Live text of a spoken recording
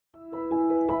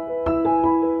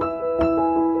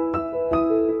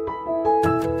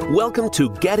Welcome to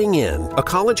Getting In, a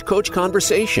college coach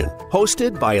conversation,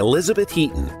 hosted by Elizabeth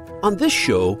Heaton. On this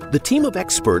show, the team of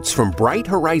experts from Bright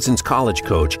Horizons College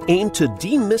Coach aim to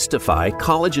demystify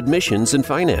college admissions and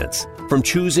finance. From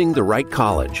choosing the right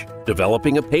college,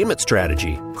 developing a payment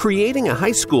strategy, creating a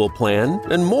high school plan,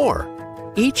 and more.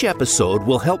 Each episode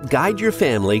will help guide your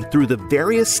family through the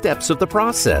various steps of the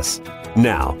process.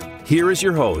 Now, here is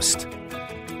your host.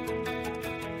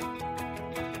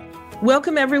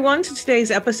 Welcome, everyone, to today's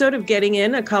episode of Getting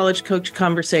In, a College Coach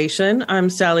Conversation.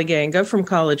 I'm Sally Ganga from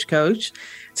College Coach.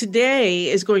 Today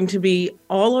is going to be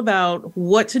all about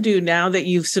what to do now that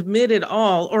you've submitted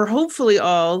all, or hopefully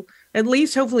all, at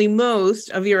least hopefully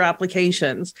most of your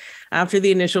applications. After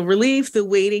the initial relief, the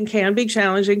waiting can be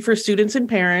challenging for students and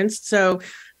parents. So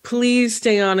please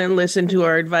stay on and listen to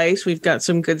our advice. We've got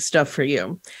some good stuff for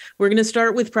you. We're going to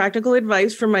start with practical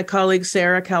advice from my colleague,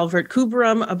 Sarah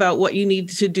Calvert-Kubram, about what you need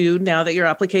to do now that your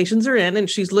applications are in. And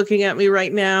she's looking at me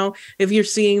right now, if you're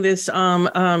seeing this, in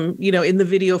the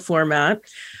video format.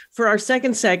 For our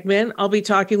second segment, I'll be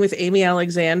talking with Amy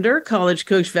Alexander, college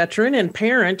coach veteran and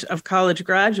parent of college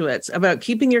graduates, about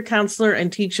keeping your counselor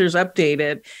and teachers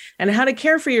updated and how to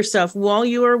care for yourself while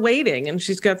you are waiting. And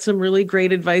she's got some really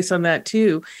great advice on that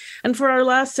too. And for our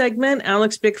last segment,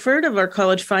 Alex Bickford of our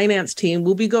college finance team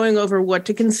will be going over what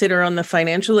to consider on the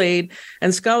financial aid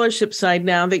and scholarship side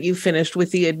now that you've finished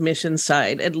with the admissions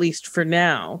side, at least for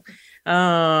now.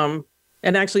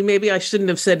 And actually, maybe I shouldn't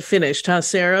have said finished, huh,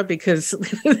 Sarah? Because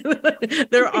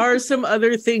there are some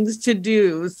other things to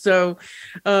do. So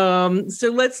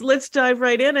let's dive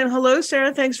right in. And hello,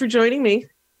 Sarah. Thanks for joining me.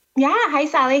 Yeah. Hi,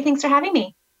 Sally. Thanks for having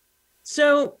me.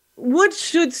 So what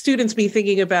should students be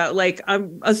thinking about? Like, I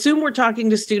assume we're talking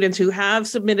to students who have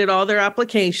submitted all their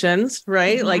applications,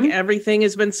 right? Mm-hmm. Like everything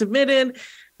has been submitted.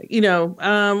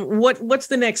 What's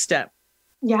the next step?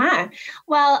 Yeah.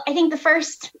 Well, I think the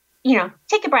first,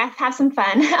 take a breath, have some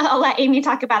fun. I'll let Amy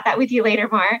talk about that with you later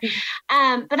more.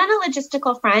 But on a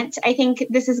logistical front, I think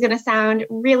this is going to sound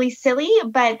really silly,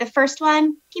 but the first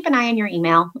one, keep an eye on your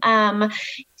email.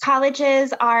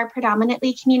 Colleges are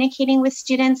predominantly communicating with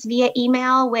students via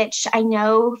email, which I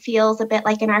know feels a bit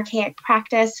like an archaic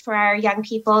practice for our young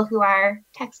people who are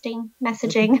texting,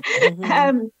 messaging.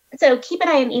 Mm-hmm. So keep an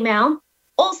eye on email.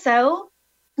 Also,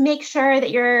 make sure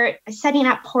that you're setting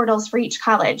up portals for each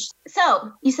college.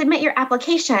 So you submit your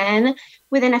application.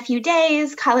 Within a few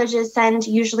days, colleges send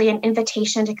usually an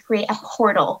invitation to create a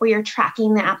portal where you're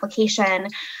tracking the application.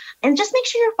 And just make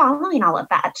sure you're following all of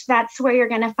that. That's where you're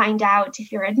going to find out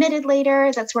if you're admitted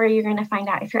later. That's where you're going to find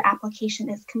out if your application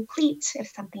is complete,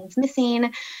 if something's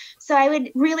missing. So I would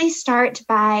really start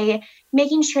by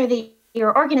making sure that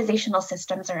your organizational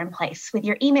systems are in place with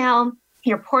your email,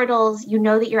 your portals,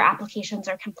 that your applications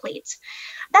are complete.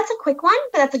 That's a quick one,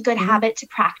 but that's a good habit to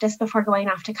practice before going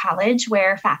off to college,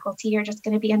 where faculty are just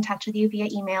going to be in touch with you via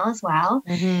email as well.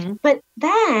 Mm-hmm. But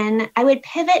then I would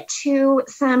pivot to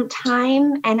some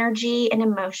time, energy, and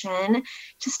emotion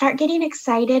to start getting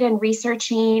excited and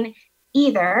researching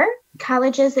either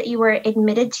colleges that you were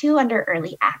admitted to under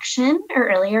early action or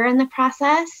earlier in the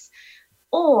process,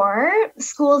 or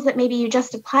schools that maybe you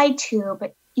just applied to,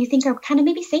 but you think are kind of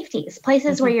maybe safeties,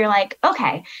 places mm-hmm. where you're like,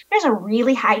 okay, there's a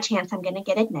really high chance I'm going to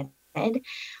get admitted.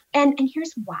 And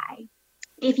here's why.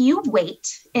 If you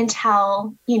wait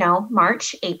until,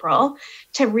 March, April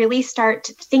to really start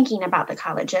thinking about the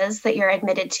colleges that you're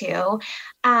admitted to,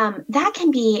 that can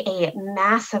be a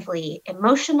massively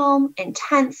emotional,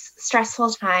 intense,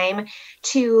 stressful time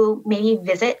to maybe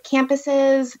visit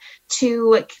campuses,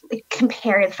 to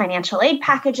compare the financial aid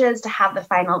packages, to have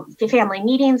the family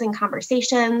meetings and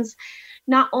conversations.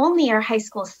 Not only are high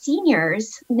school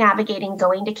seniors navigating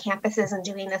going to campuses and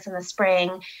doing this in the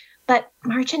spring, but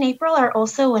March and April are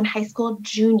also when high school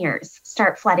juniors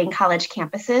start flooding college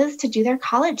campuses to do their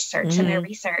college search and their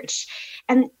research.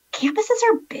 And campuses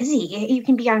are busy. You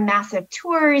can be on massive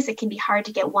tours. It can be hard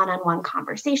to get one-on-one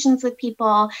conversations with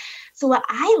people. So what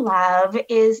I love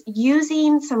is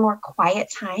using some more quiet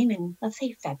time in, let's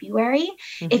say, February.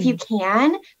 Mm-hmm. If you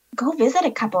can, go visit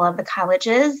a couple of the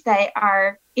colleges that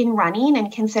are in running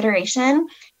and consideration.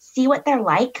 See what they're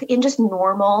like in just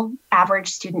normal average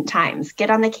student times. Get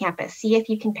on the campus. See if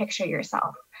you can picture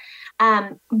yourself.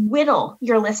 Whittle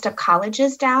your list of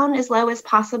colleges down as low as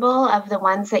possible of the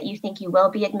ones that you think you will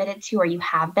be admitted to or you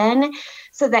have been,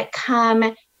 so that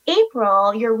come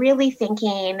April, you're really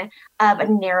thinking of a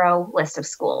narrow list of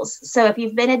schools. So if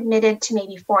you've been admitted to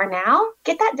maybe 4 now,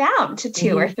 get that down to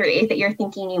 2 or 3 that you're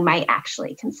thinking you might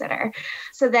actually consider,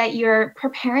 so that you're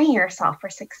preparing yourself for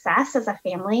success as a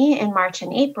family in March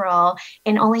and April,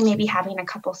 and only maybe having a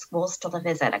couple schools still to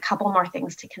visit, a couple more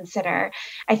things to consider.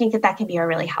 I think that can be a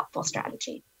really helpful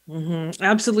strategy.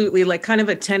 Absolutely. Like kind of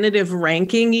a tentative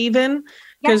ranking even,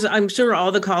 because I'm sure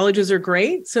all the colleges are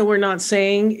great. So we're not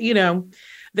saying,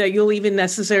 that you'll even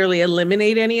necessarily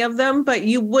eliminate any of them. But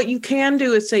what you can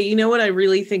do is say, you know what, I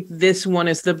really think this one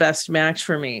is the best match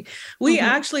for me.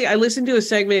 I listened to a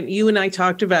segment, you and I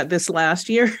talked about this last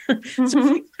year.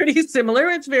 Something pretty similar.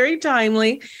 It's very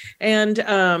timely. And,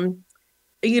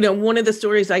 one of the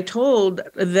stories I told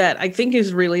that I think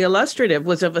is really illustrative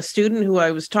was of a student who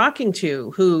I was talking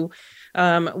to who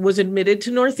was admitted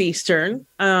to Northeastern.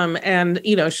 And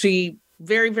she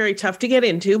very, very tough to get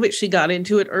into, but she got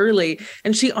into it early.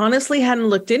 And she honestly hadn't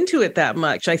looked into it that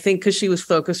much, I think, because she was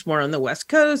focused more on the West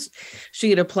Coast. She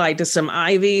had applied to some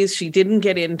Ivies. She didn't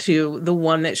get into the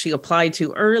one that she applied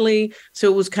to early.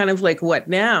 So it was kind of like, what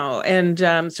now? And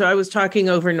so I was talking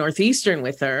over Northeastern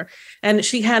with her, and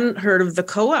she hadn't heard of the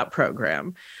co-op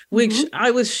program, which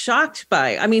I was shocked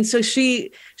by. I mean, so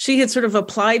she had sort of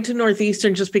applied to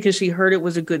Northeastern just because she heard it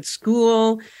was a good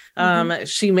school.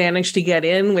 She managed to get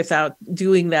in without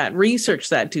doing that research,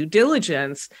 that due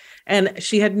diligence. And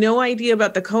she had no idea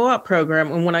about the co-op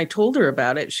program. And when I told her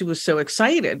about it, she was so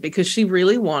excited because she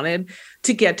really wanted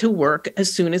to get to work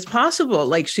as soon as possible.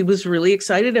 Like, she was really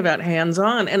excited about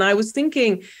hands-on. And I was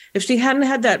thinking, if she hadn't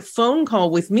had that phone call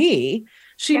with me,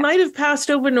 she might have passed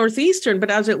over Northeastern.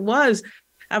 But as it was,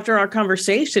 after our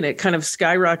conversation, it kind of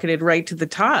skyrocketed right to the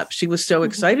top. She was so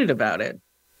excited about it.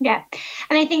 Yeah.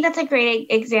 And I think that's a great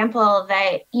example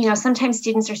that, sometimes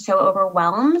students are so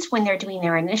overwhelmed when they're doing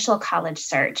their initial college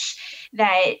search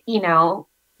that,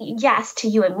 yes, to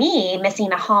you and me,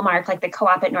 missing a hallmark like the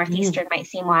co-op at Northeastern might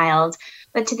seem wild,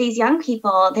 but to these young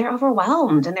people, they're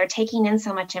overwhelmed and they're taking in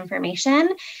so much information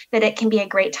that it can be a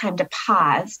great time to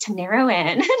pause, to narrow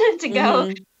in, to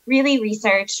go really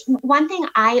research. One thing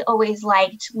I always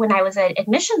liked when I was an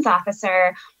admissions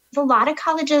officer, a lot of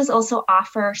colleges also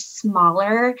offer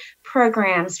smaller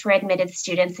programs for admitted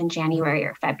students in January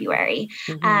or February.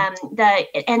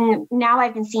 And now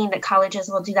I've been seeing that colleges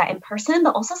will do that in person,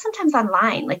 but also sometimes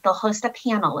online. Like, they'll host a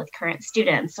panel with current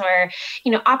students, or,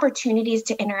 opportunities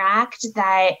to interact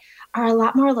that are a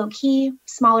lot more low-key,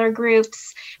 smaller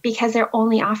groups, because they're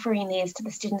only offering these to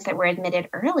the students that were admitted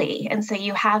early. And so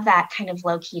you have that kind of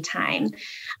low-key time.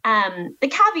 The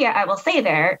caveat I will say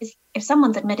there is, if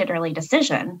someone's admitted early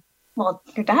decision, well,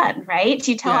 you're done, right?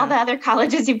 You tell all the other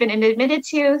colleges you've been admitted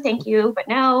to, thank you, but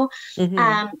no,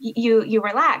 you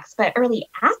relax. But early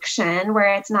action,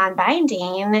 where it's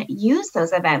non-binding, use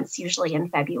those events usually in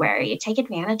February. Take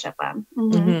advantage of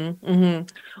them.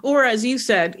 Or, as you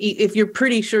said, if you're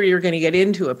pretty sure you're going to get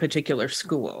into a particular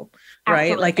school, right?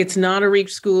 Absolutely. Like, it's not a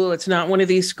reach school. It's not one of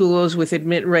these schools with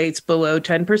admit rates below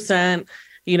 10%.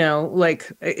 Then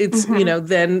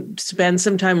spend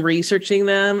some time researching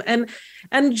them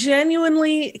and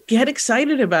genuinely get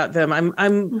excited about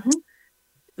them.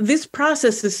 This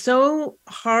process is so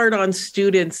hard on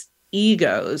students'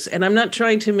 egos, and I'm not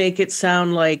trying to make it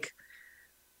sound like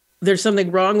there's something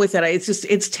wrong with that.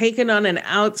 It's taken on an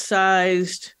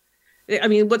outsized,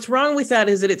 what's wrong with that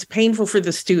is that it's painful for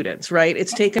the students, right?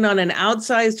 It's taken on an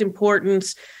outsized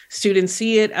importance. Students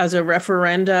see it as a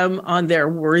referendum on their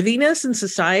worthiness in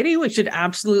society, which it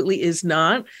absolutely is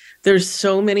not. There's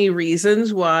so many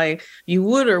reasons why you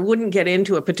would or wouldn't get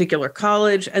into a particular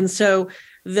college. And so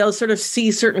they'll sort of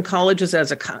see certain colleges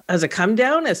as a come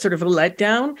down, as sort of a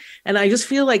letdown. And I just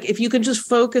feel like if you can just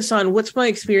focus on what's my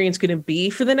experience going to be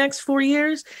for the next 4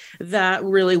 years, that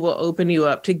really will open you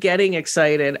up to getting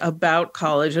excited about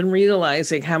college and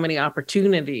realizing how many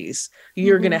opportunities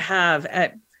you're going to have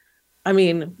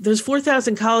there's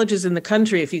 4,000 colleges in the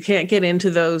country. If you can't get into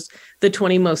the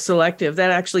 20 most selective, that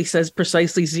actually says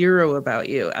precisely zero about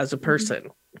you as a person.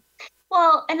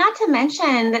 Well, and not to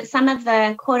mention that some of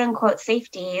the quote unquote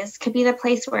safeties could be the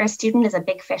place where a student is a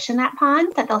big fish in that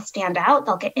pond, that they'll stand out,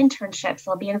 they'll get internships,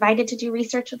 they'll be invited to do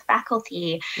research with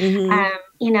faculty.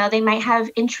 They might have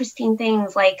interesting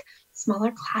things like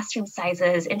smaller classroom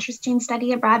sizes, interesting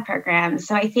study abroad programs.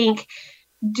 So I think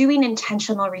doing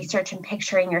intentional research and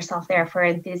picturing yourself there for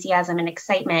enthusiasm and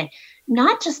excitement,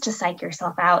 not just to psych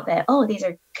yourself out that, these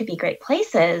could be great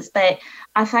places, but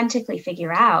authentically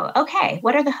figure out, okay,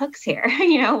 what are the hooks here?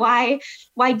 Why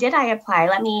did I apply?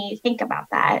 Let me think about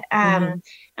that. And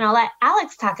I'll let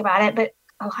Alex talk about it, but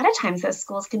a lot of times those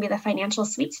schools can be the financial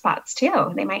sweet spots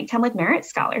too. They might come with merit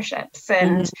scholarships,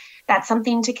 and that's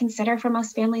something to consider for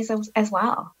most families as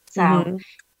well. So,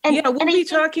 we'll be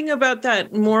talking about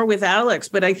that more with Alex,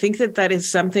 but I think that is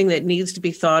something that needs to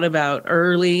be thought about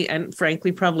early and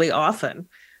frankly, probably often,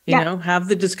 have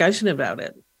the discussion about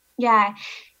it. Yeah.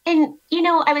 And,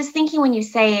 I was thinking when you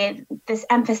say this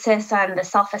emphasis on the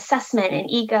self-assessment and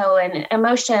ego and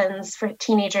emotions for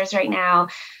teenagers right now,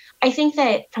 I think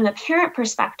that from the parent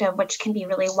perspective, which can be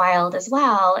really wild as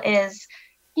well, is,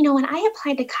 when I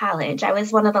applied to college, I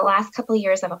was one of the last couple of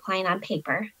years of applying on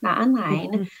paper, not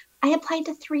online. I applied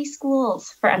to 3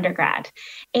 schools for undergrad,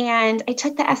 and I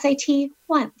took the SAT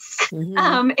once.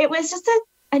 It was just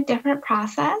a different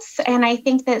process. And I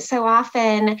think that so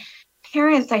often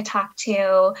parents I talk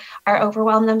to are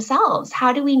overwhelmed themselves.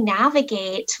 How do we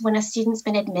navigate when a student's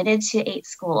been admitted to 8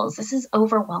 schools? This is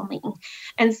overwhelming.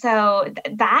 And so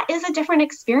that is a different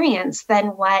experience than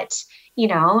what,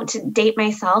 to date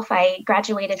myself, I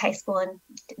graduated high school in,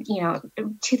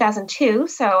 2002.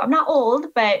 So I'm not old,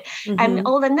 but I'm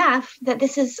old enough that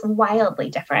this is wildly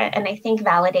different. And I think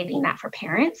validating that for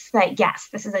parents that, yes,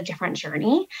 this is a different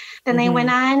journey than they went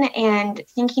on, and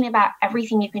thinking about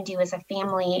everything you can do as a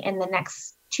family in the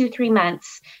next 2-3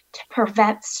 months to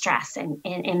prevent stress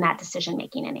in that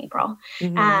decision-making in April.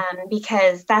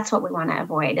 Because that's what we want to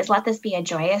avoid, is let this be a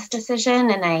joyous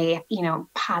decision and a,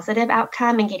 positive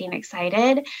outcome and getting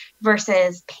excited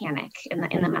versus panic in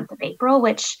the month of April,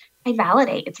 which I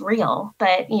validate, it's real,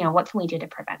 but what can we do to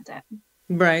prevent it?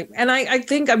 Right. And I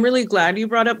think I'm really glad you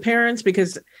brought up parents,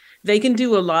 because they can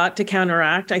do a lot to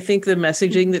counteract, I think, the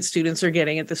messaging that students are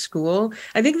getting at the school.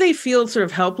 I think they feel sort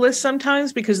of helpless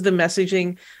sometimes because the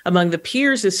messaging among the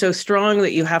peers is so strong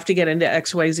that you have to get into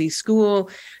XYZ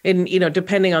school, and,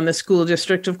 depending on the school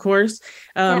district, of course.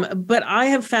 But I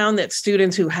have found that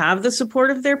students who have the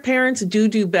support of their parents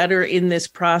do better in this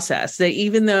process. That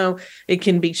even though it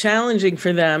can be challenging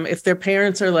for them, if their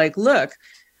parents are like, look,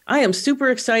 I am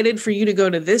super excited for you to go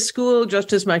to this school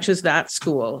just as much as that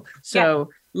school.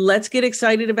 So let's get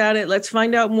excited about it. Let's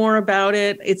find out more about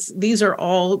it. These are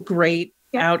all great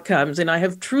outcomes. And I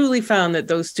have truly found that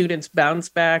those students bounce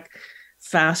back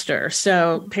faster.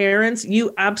 So parents,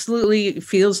 you absolutely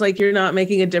feels like you're not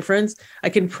making a difference. I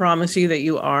can promise you that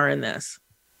you are in this.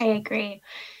 I agree.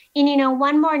 And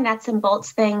one more nuts and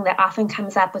bolts thing that often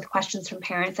comes up with questions from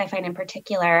parents, I find in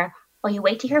particular, well, you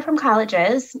wait to hear from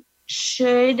colleges.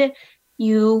 Should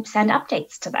you send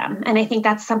updates to them? And I think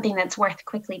that's something that's worth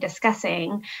quickly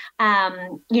discussing.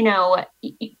 No,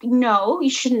 you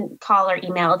shouldn't call or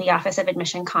email the Office of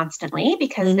Admission constantly,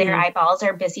 because their eyeballs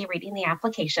are busy reading the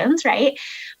applications, right?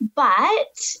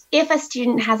 But if a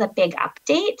student has a big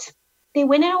update, they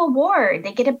win an award,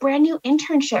 they get a brand new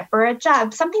internship or a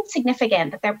job, something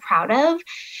significant that they're proud of,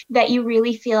 that you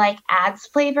really feel like adds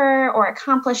flavor or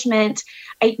accomplishment,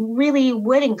 I really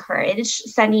would encourage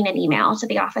sending an email to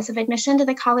the Office of Admission to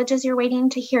the colleges you're waiting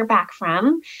to hear back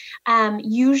from.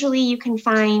 Usually you can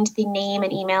find the name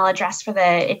and email address for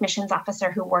the admissions officer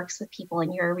who works with people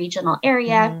in your regional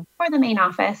area or the main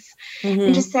office,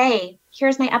 and just say,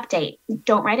 here's my update.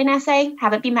 Don't write an essay,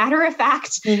 have it be matter of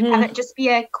fact, have it just be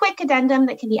a quick addendum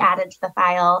that can be added to the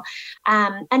file.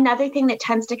 Another thing that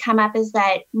tends to come up is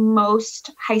that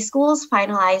most high schools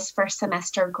finalize first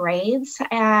semester grades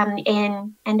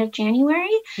in end of January.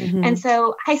 And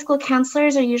so high school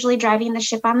counselors are usually driving the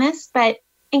ship on this, but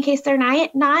in case they're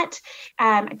not,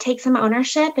 take some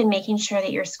ownership in making sure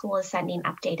that your school is sending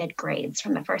updated grades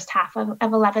from the first half of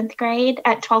 11th grade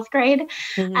at 12th grade,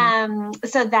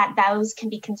 so that those can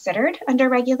be considered under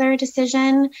regular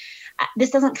decision.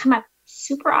 This doesn't come up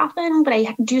super often, but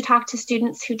I do talk to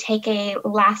students who take a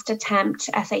last attempt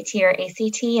SAT or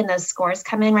ACT, and those scores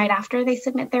come in right after they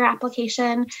submit their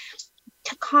application.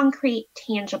 To concrete,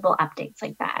 tangible updates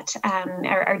like that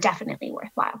are definitely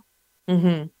worthwhile.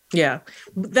 Yeah.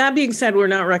 That being said, we're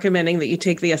not recommending that you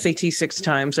take the SAT 6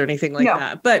 times or anything like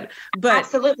that. But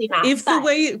absolutely not. If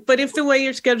the way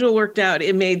your schedule worked out,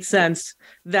 it made sense,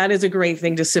 that is a great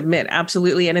thing to submit.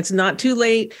 Absolutely. And it's not too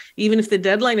late. Even if the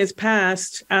deadline is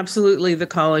passed, absolutely the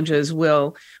colleges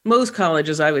will. Most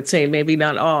colleges, I would say, maybe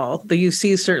not all. The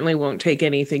UCs certainly won't take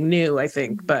anything new, I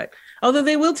think. But although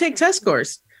they will take test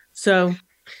scores. So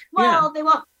they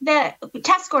won't. The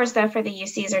test scores, though, for the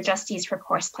UCs are just used for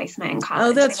course placement in college.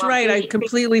 Oh, that's right. I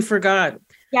completely forgot.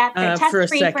 Yeah, they're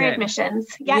test-free for admissions.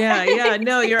 Yeah.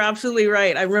 No, you're absolutely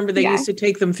right. I remember they used to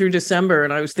take them through December,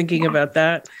 and I was thinking about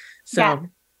that. So,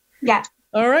 yeah.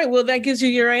 All right. Well, that gives you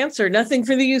your answer. Nothing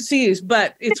for the UCs,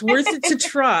 but it's worth it to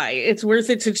try. It's worth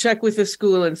it to check with the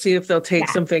school and see if they'll take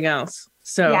something else.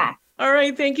 So, All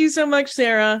right. Thank you so much,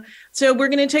 Sarah. So we're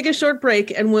going to take a short break.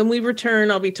 And when we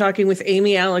return, I'll be talking with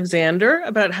Amy Alexander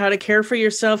about how to care for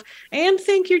yourself and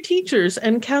thank your teachers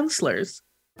and counselors.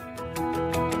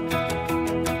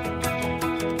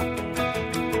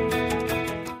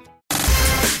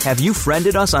 Have you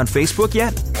friended us on Facebook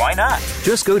yet? Why not?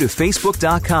 Just go to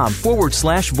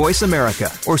facebook.com/Voice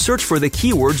America or search for the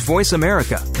keywords Voice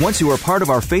America. Once you are part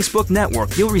of our Facebook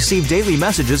network, you'll receive daily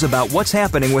messages about what's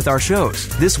happening with our shows,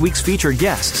 this week's featured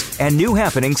guests, and new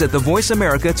happenings at the Voice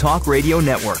America Talk Radio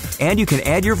Network. And you can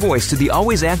add your voice to the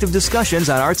always active discussions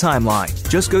on our timeline.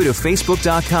 Just go to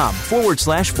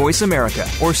facebook.com/Voice America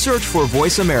or search for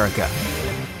Voice America.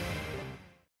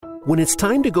 When it's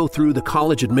time to go through the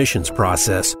college admissions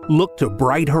process, look to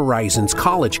Bright Horizons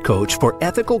College Coach for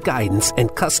ethical guidance and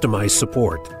customized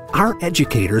support. Our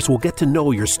educators will get to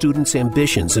know your students'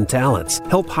 ambitions and talents,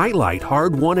 help highlight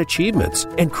hard-won achievements,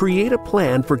 and create a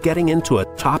plan for getting into a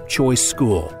top-choice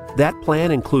school. That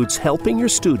plan includes helping your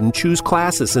student choose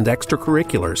classes and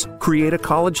extracurriculars, create a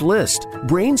college list,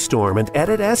 brainstorm and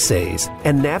edit essays,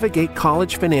 and navigate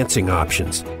college financing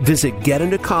options. Visit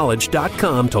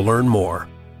getintocollege.com to learn more.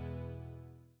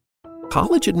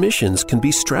 College admissions can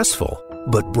be stressful,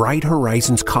 but Bright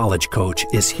Horizons College Coach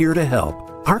is here to help.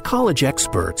 Our college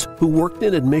experts, who worked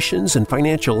in admissions and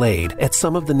financial aid at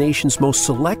some of the nation's most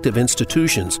selective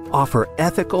institutions, offer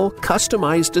ethical,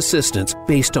 customized assistance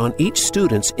based on each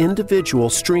student's individual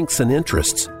strengths and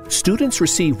interests. Students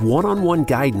receive one-on-one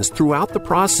guidance throughout the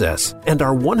process, and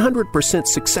our 100%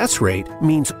 success rate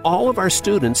means all of our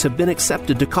students have been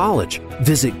accepted to college.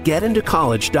 Visit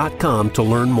getintocollege.com to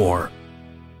learn more.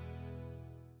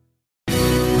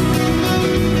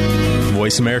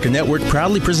 Voice America Network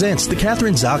proudly presents The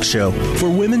Catherine Zox Show for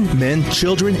women, men,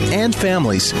 children, and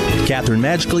families. Catherine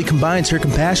magically combines her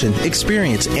compassion,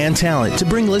 experience, and talent to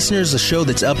bring listeners a show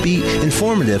that's upbeat,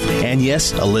 informative, and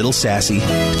yes, a little sassy.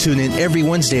 Tune in every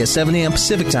Wednesday at 7 a.m.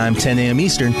 Pacific Time, 10 a.m.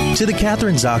 Eastern to The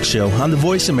Catherine Zox Show on the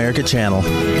Voice America channel.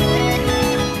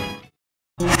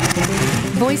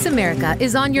 Voice America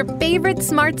is on your favorite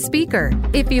smart speaker.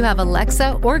 If you have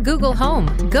Alexa or Google Home,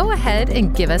 go ahead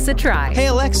and give us a try. Hey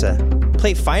Alexa,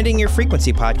 play Finding Your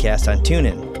Frequency podcast on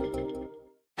TuneIn.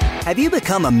 Have you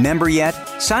become a member yet?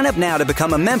 Sign up now to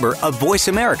become a member of Voice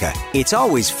America. It's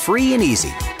always free and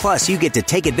easy. Plus, you get to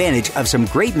take advantage of some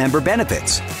great member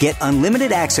benefits. Get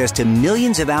unlimited access to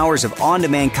millions of hours of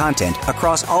on-demand content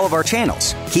across all of our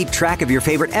channels. Keep track of your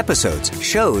favorite episodes,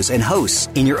 shows, and hosts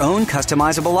in your own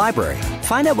customizable library.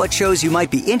 Find out what shows you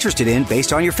might be interested in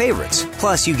based on your favorites.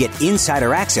 Plus, you get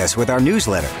insider access with our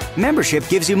newsletter. Membership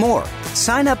gives you more.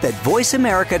 Sign up at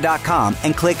voiceamerica.com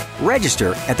and click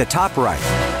Register at the top right.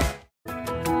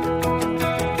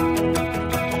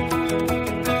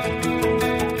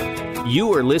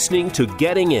 You are listening to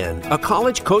Getting In, a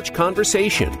college coach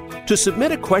conversation. To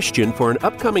submit a question for an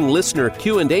upcoming listener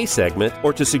Q&A segment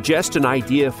or to suggest an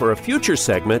idea for a future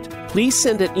segment, please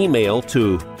send an email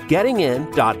to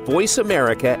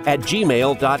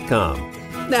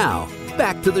gettingin.voiceamerica@gmail.com. Now,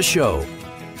 back to the show.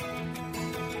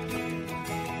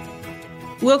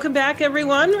 Welcome back,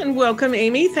 everyone, and welcome,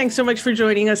 Amy. Thanks so much for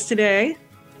joining us today.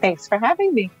 Thanks for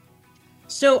having me.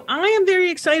 So I am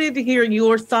very excited to hear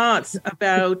your thoughts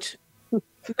about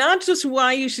not just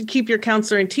why you should keep your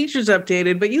counselor and teachers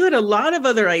updated, but you had a lot of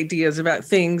other ideas about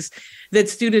things that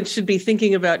students should be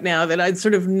thinking about now that I'd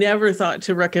sort of never thought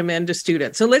to recommend to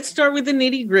students. So let's start with the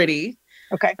nitty gritty.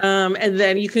 Okay. And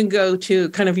then you can go to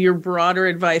kind of your broader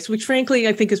advice, which frankly,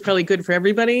 I think is probably good for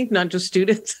everybody, not just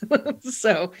students.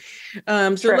 So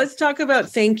let's talk about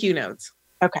thank you notes.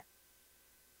 Okay.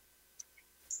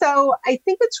 So I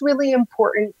think it's really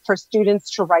important for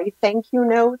students to write thank you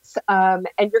notes, and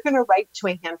you're going to write to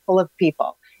a handful of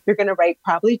people. You're going to write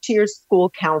probably to your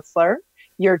school counselor,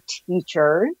 your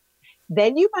teachers.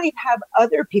 Then you might have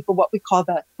other people, what we call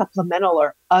the supplemental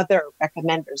or other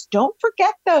recommenders. Don't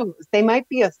forget those. They might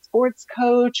be a sports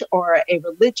coach or a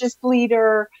religious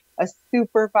leader, a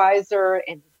supervisor,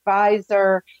 an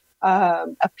advisor, a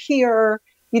peer.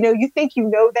 You know, you think you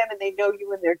know them and they know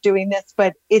you and they're doing this,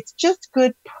 but it's just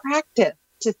good practice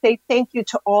to say thank you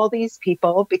to all these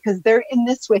people because they're in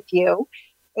this with you.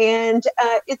 And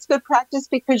it's good practice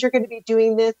because you're going to be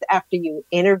doing this after you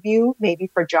interview, maybe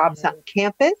for jobs on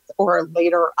campus or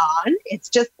later on. It's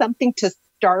just something to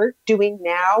start doing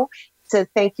now to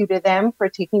thank you to them for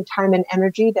taking time and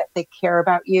energy that they care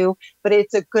about you. But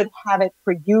it's a good habit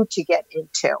for you to get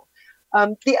into.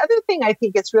 The other thing I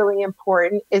think is really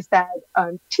important is that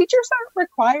teachers aren't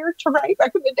required to write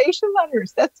recommendation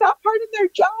letters. That's not part of their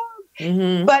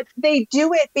job, but they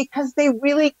do it because they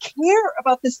really care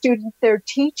about the students they're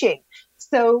teaching.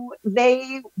 So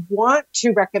they want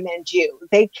to recommend you.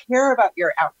 They care about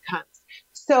your outcomes.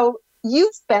 So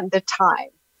you spend the time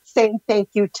saying thank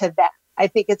you to them. I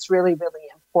think it's really, really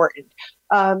important.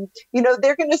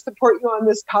 They're going to support you on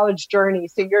this college journey.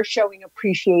 So you're showing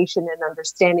appreciation and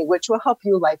understanding, which will help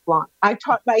you lifelong. I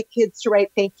taught my kids to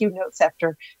write thank you notes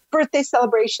after birthday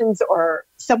celebrations or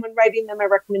someone writing them a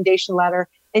recommendation letter.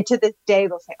 And to this day,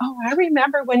 they'll say, oh, I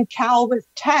remember when Cal was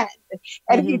 10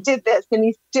 and he did this and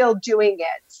he's still doing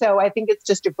it. So I think it's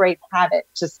just a great habit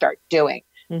to start doing.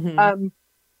 Then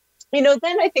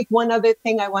I think one other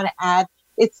thing I want to add,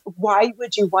 it's why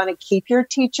would you want to keep your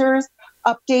teachers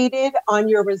updated on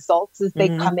your results as they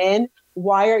come in?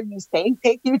 Why are you saying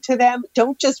thank you to them?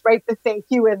 Don't just write the thank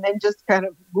you and then just kind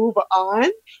of move on.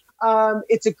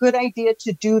 It's a good idea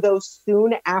to do those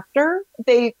soon after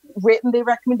they've written the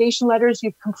recommendation letters,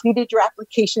 you've completed your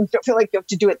applications. Don't feel like you have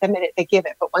to do it the minute they give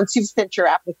it. But once you've sent your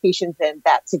applications in,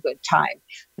 that's a good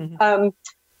time.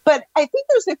 But I think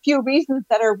there's a few reasons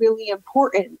that are really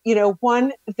important.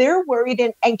 One, they're worried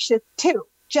and anxious too,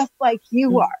 just like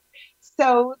you are.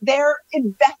 So they're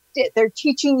invested. They're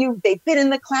teaching you. They've been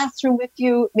in the classroom with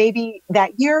you maybe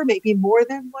that year, maybe more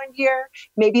than 1 year.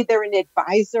 Maybe they're an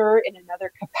advisor in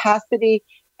another capacity.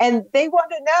 And they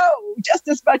want to know just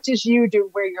as much as you do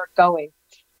where you're going.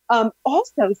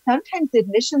 Also, sometimes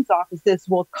admissions offices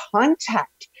will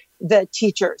contact the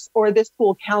teachers or the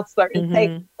school counselor and say,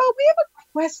 oh, we have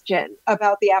a question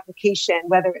about the application,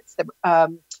 whether it's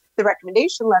the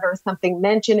recommendation letter or something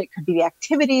mentioned. It could be the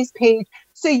activities page.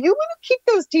 So you want to keep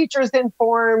those teachers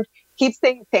informed, keep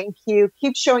saying thank you,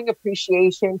 keep showing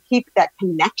appreciation, keep that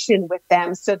connection with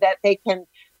them so that they can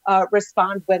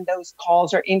respond when those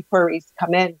calls or inquiries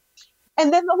come in.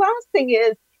 And then the last thing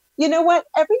is, you know what?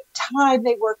 Every time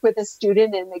they work with a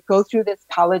student and they go through this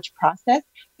college process,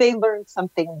 they learn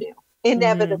something new,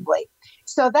 inevitably.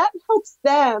 So that helps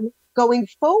them going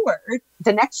forward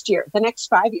the next year, the next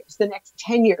 5 years, the next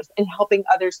 10 years, and helping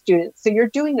other students. So you're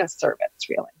doing a service,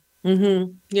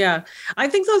 really. Yeah, I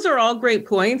think those are all great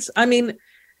points. I mean,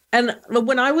 and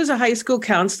when I was a high school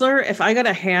counselor, if I got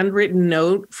a handwritten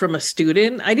note from a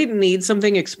student, I didn't need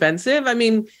something expensive. I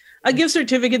mean, a gift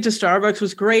certificate to Starbucks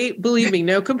was great. Believe me,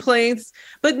 no complaints,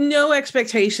 but no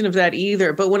expectation of that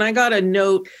either. But when I got a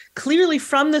note clearly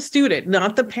from the student,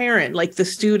 not the parent, like the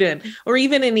student, or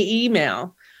even an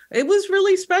email, it was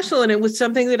really special. And it was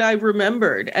something that I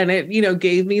remembered, and it,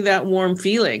 gave me that warm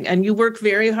feeling. And you work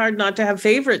very hard not to have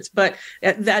favorites, but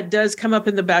that does come up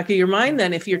in the back of your mind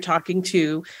then if you're talking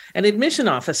to an admission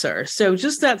officer. So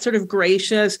just that sort of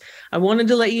gracious, I wanted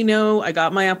to let you know I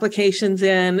got my applications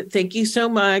in. Thank you so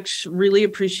much. Really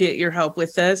appreciate your help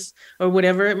with this, or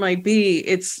whatever it might be.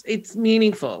 It's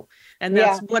meaningful. And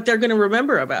that's what they're going to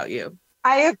remember about you.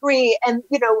 I agree. And,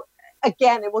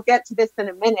 again, and we'll get to this in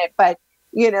a minute, but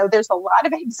there's a lot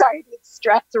of anxiety and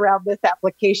stress around this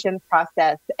application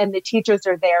process, and the teachers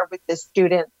are there with the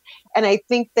students. And I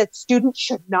think that students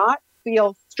should not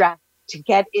feel stressed to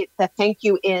get the thank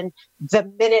you in the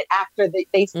minute after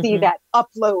they see that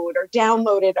upload or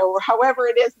download it, or however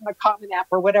it is in the Common App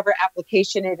or whatever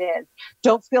application it is.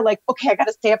 Don't feel like, okay, I got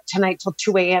to stay up tonight till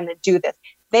 2 a.m. and do this.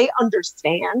 They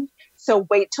understand. So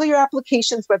wait till your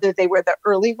applications, whether they were the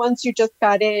early ones you just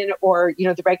got in, or,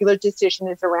 the regular decision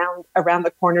is around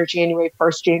the corner, January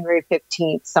 1st, January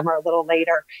 15th, some are a little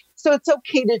later. So it's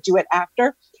okay to do it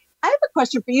after. I have a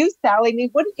question for you, Sally. I mean,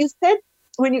 what you said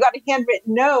when you got a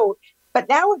handwritten note, but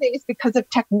nowadays, because of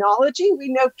technology, we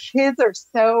know kids are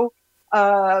so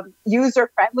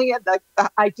user friendly, and the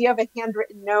idea of a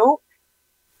handwritten note.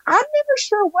 I'm never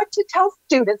sure what to tell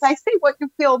students. I say what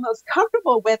you feel most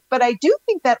comfortable with, but I do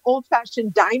think that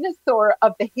old-fashioned dinosaur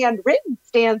of the handwritten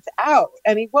stands out.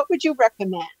 I mean, what would you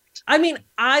recommend? I mean,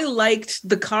 I liked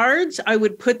the cards. I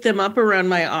would put them up around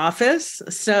my office.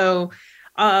 So,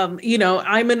 I'm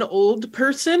an old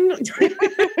person.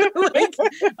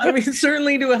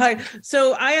 Certainly to a high.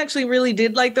 So I actually really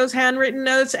did like those handwritten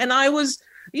notes. And I was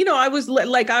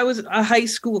a high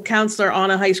school counselor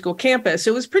on a high school campus.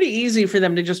 So it was pretty easy for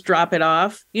them to just drop it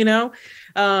off,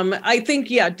 I think,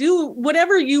 do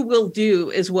whatever you will do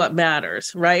is what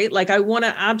matters, right? Like, I want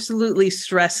to absolutely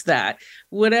stress that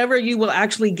whatever you will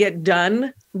actually get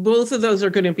done, both of those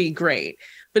are going to be great.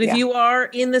 But if you are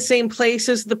in the same place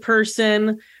as the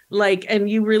person, and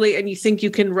you think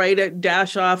you can write a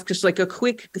dash off, just like a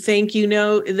quick thank you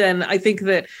note, then I think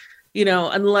that,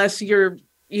 unless you're,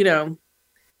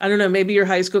 I don't know, maybe your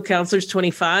high school counselor's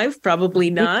 25, probably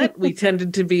not. We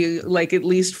tended to be at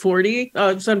least 40,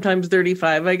 sometimes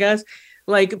 35, I guess.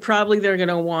 like probably they're going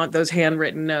to want those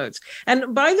handwritten notes.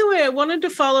 And by the way, I wanted to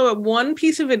follow up one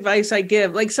piece of advice I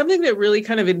give, like something that really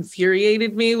kind of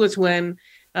infuriated me was when,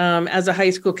 as a high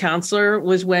school counselor,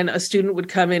 was when a student would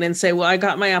come in and say, well, I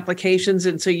got my applications,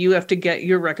 and so you have to get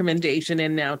your recommendation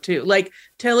in now too. Like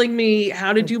telling me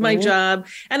how to do my job.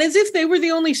 And as if they were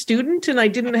the only student and I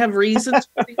didn't have reasons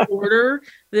for the order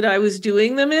that I was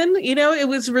doing them in. It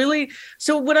was really,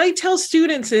 so what I tell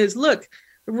students is, look,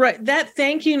 right, that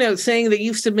thank you note saying that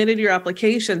you've submitted your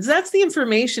applications, that's the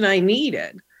information I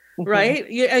needed. Right.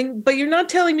 But you're not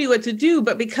telling me what to do.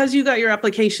 But because you got your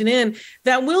application in,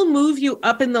 that will move you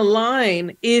up in the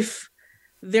line if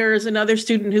there's another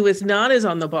student who is not as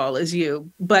on the ball as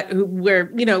you, but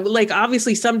where, like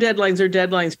obviously some deadlines are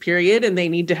deadlines, period, and they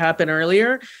need to happen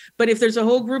earlier. But if there's a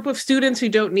whole group of students who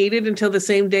don't need it until the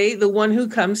same day, the one who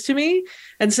comes to me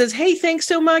and says, hey, thanks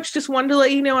so much. Just wanted to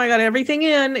let you know I got everything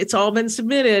in. It's all been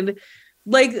submitted.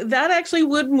 Like that actually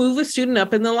would move a student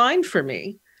up in the line for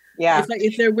me. Yeah.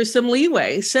 If there was some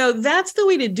leeway. So that's the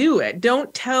way to do it.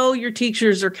 Don't tell your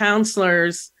teachers or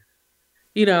counselors,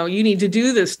 you need to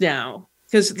do this now.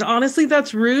 Because honestly,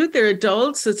 that's rude. They're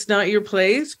adults. It's not your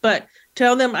place. But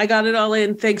tell them, I got it all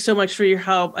in. Thanks so much for your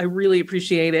help. I really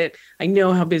appreciate it. I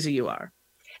know how busy you are.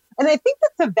 And I think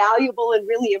that's a valuable and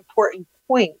really important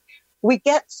point. We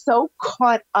get so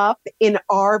caught up in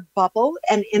our bubble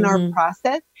and in our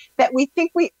process that we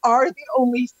think we are the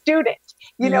only student.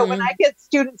 When I get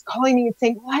students calling me and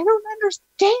saying, well, I don't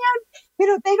understand,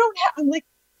 they don't have, I'm like,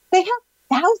 they have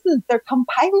thousands they're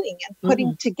compiling and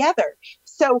putting together.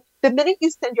 So the minute you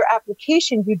send your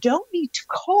application, you don't need to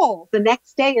call the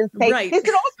next day and say, is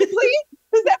it all complete?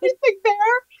 Is everything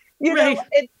there?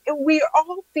 And we're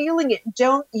all feeling it.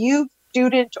 Don't you,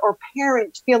 student or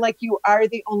parent, feel like you are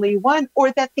the only one,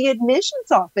 or that the admissions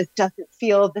office doesn't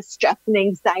feel the stress and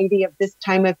anxiety of this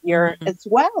time of year as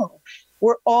well.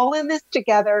 We're all in this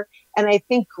together. And I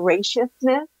think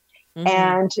graciousness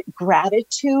and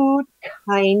gratitude,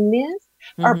 kindness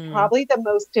are probably the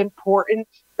most important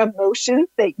emotions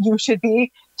that you should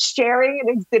be sharing and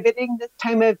exhibiting this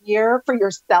time of year for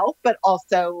yourself, but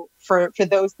also for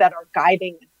those that are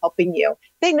guiding and helping you.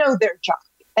 They know their job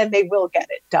and they will get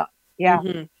it done. Yeah.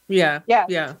 Yeah.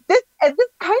 This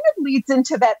kind of leads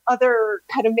into that other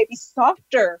kind of maybe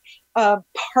softer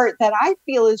part that I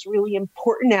feel is really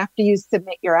important after you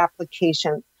submit your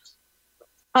application.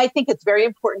 I think it's very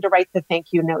important to write the thank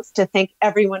you notes, to thank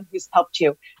everyone who's helped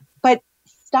you. But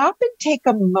stop and take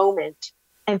a moment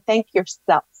and thank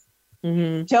yourself.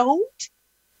 Don't,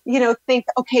 think,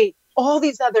 okay, all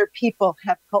these other people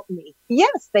have helped me.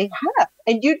 Yes, they have.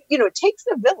 And it takes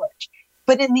a village.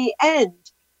 But in the end,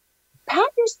 pat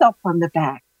yourself on the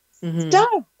back.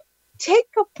 Stop. Take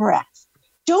a breath.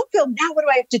 Don't feel, now what do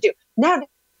I have to do? Now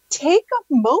take a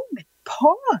moment.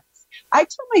 Pause. I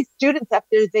tell my students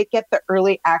after they get the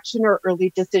early action or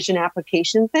early decision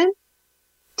applications in,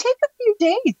 take a few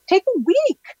days, take a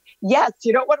week. Yes,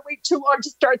 you don't want to wait too long to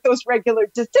start those regular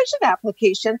decision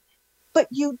applications, but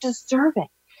you deserve it.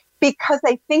 Because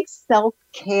I think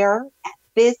self-care at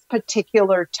this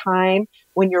particular time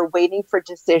when you're waiting for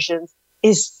decisions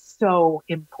is so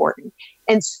important.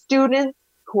 And students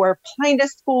who are applying to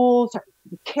schools or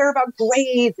care about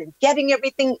grades and getting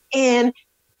everything in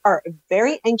are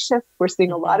very anxious. We're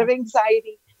seeing a lot of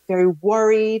anxiety, very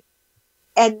worried.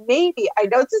 And maybe, I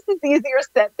know this is easier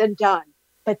said than done,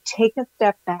 but take a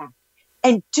step back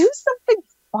and do something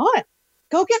fun.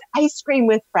 Go get ice cream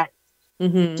with friends.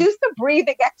 Do some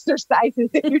breathing exercises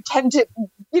if you tend to,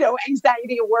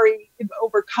 anxiety and worry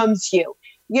overcomes you.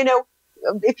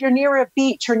 If you're near a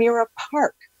beach or near a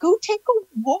park, go take a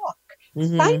walk.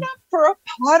 Sign up for a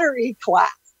pottery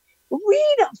class.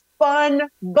 Read a fun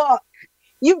book.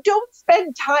 You don't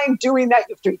spend time doing that.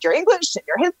 You have to read your English and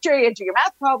your history and do your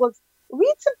math problems.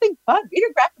 Read something fun. Read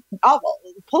a graphic novel.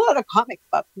 Pull out a comic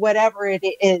book. Whatever it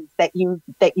is that you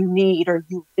need or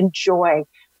you enjoy.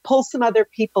 Pull some other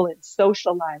people in.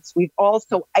 Socialize. We've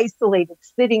also isolated,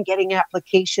 sitting, getting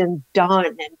applications done,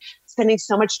 and spending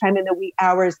so much time in the wee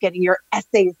hours getting your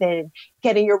essays in,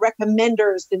 getting your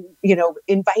recommenders, and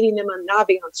inviting them on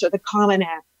Naviance or the Common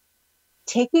App.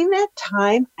 Taking that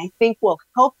time, I think, will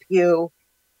help you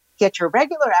get your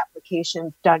regular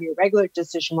applications done, your regular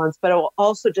decision ones, but it will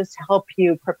also just help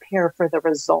you prepare for the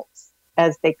results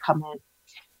as they come in.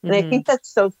 And I think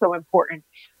that's so, so important.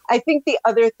 I think the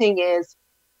other thing is,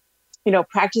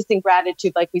 practicing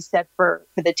gratitude, like we said, for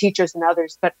the teachers and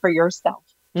others, but for yourself.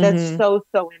 That's so,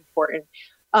 so important.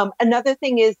 Another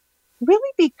thing is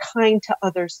really be kind to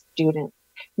other students.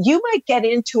 You might get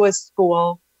into a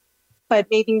school, but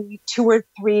maybe 2 or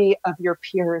 3 of your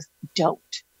peers don't.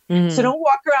 So don't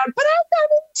walk around, but I got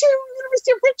into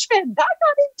University of Richmond. I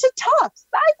got into Tufts.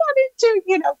 I got into,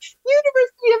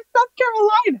 University of South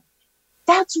Carolina.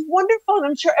 That's wonderful. And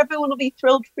I'm sure everyone will be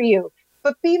thrilled for you.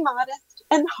 But be modest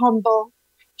and humble.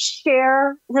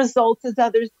 Share results as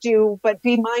others do, but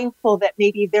be mindful that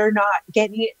maybe they're not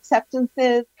getting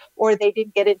acceptances or they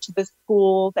didn't get into the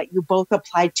school that you both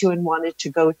applied to and wanted to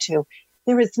go to.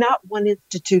 There is not one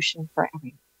institution for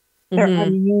everyone. There are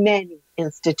many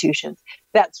institutions.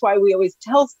 That's why we always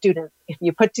tell students, if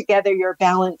you put together your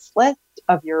balanced list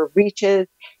of your reaches,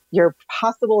 your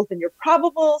possibles and your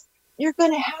probables, you're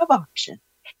going to have options,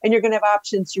 and you're going to have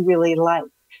options you really like.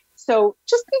 So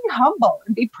just being humble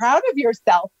and be proud of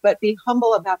yourself, but be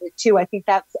humble about it too. I think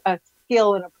that's a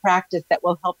skill and a practice that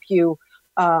will help you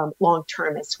long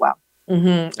term as well.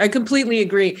 I completely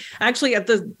agree. Actually, at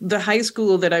the high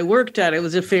school that I worked at, it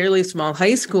was a fairly small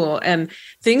high school, and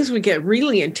things would get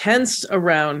really intense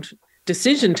around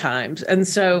decision times. And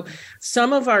so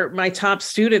some of my top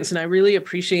students, and I really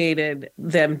appreciated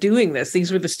them doing this,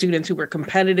 these were the students who were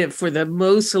competitive for the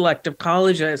most selective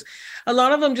colleges. A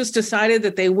lot of them just decided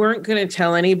that they weren't going to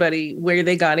tell anybody where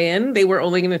they got in. They were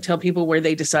only going to tell people where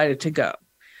they decided to go,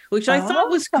 which I thought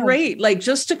was great, like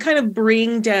just to kind of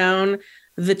bring down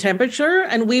the temperature.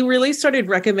 And we really started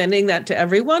recommending that to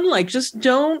everyone, like just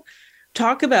don't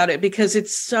talk about it because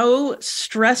it's so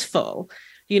stressful,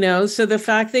 so the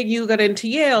fact that you got into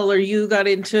Yale or you got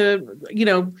into,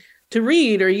 to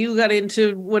Reed or you got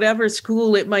into whatever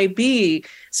school it might be,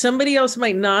 somebody else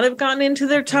might not have gotten into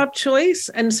their top choice.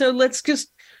 And so let's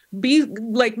just be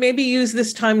like, maybe use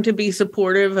this time to be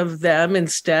supportive of them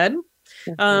instead.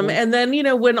 And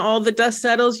then, when all the dust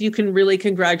settles, you can really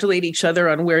congratulate each other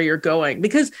on where you're going.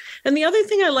 And the other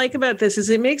thing I like about this is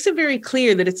it makes it very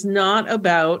clear that it's not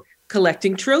about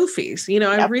collecting trophies.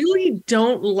 I really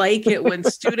don't like it when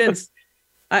students,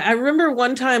 I remember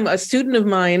one time a student of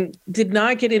mine did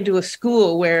not get into a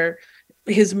school where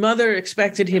his mother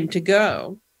expected him to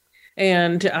go.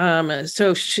 And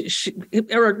so she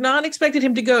or not expected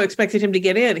him to go, expected him to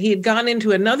get in. He had gone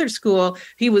into another school.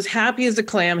 He was happy as a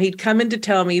clam. He'd come in to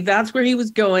tell me that's where he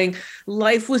was going.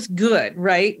 Life was good,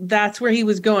 right? That's where he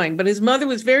was going. But his mother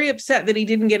was very upset that he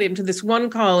didn't get into this one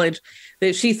college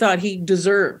that she thought he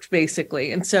deserved,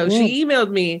 basically. And so she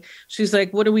emailed me. She's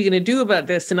like, what are we going to do about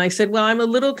this? And I said, well, I'm a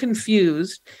little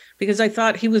confused because I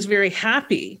thought he was very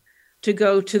happy to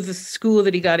go to the school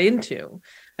that he got into.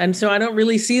 And so I don't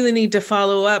really see the need to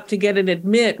follow up to get an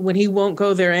admit when he won't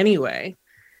go there anyway.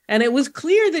 And it was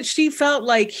clear that she felt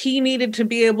like he needed to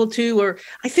be able to, or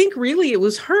I think really it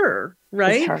was her,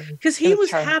 right? Because he was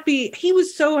happy. He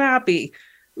was so happy.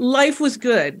 Life was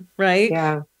good, right?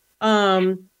 Yeah.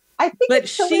 I think but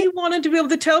she wanted to be able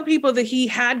to tell people that he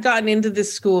had gotten into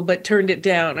this school, but turned it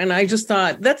down. And I just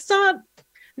thought, that's not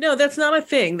a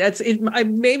thing. That's it.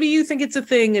 Maybe you think it's a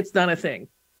thing. It's not a thing.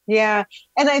 Yeah.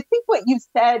 And I think what you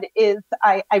said is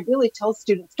I really tell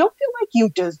students, don't feel like you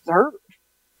deserve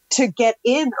to get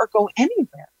in or go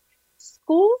anywhere.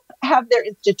 Schools have their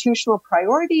institutional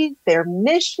priorities, their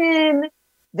mission,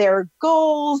 their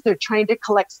goals. They're trying to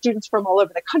collect students from all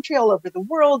over the country, all over the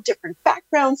world, different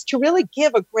backgrounds to really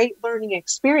give a great learning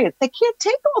experience. They can't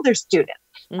take all their students.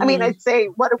 I mean, I'd say,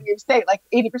 what do we say? Like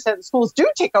 80% of schools do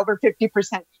take over 50%.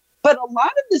 But a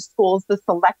lot of the schools, the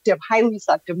selective, highly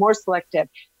selective, more selective,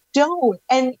 don't.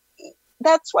 And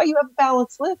that's why you have a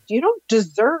balanced list. You don't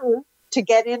deserve to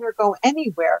get in or go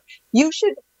anywhere. You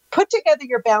should put together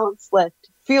your balanced list,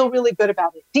 feel really good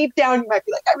about it. Deep down, you might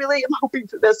be like, I really am hoping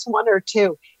for this one or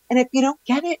two. And if you don't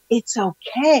get it, it's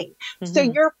okay. So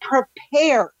you're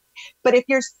prepared. But if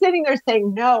you're sitting there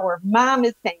saying no, or mom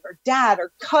is saying, or dad,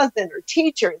 or cousin, or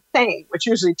teacher is saying, which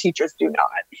usually teachers do not,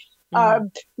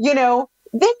 then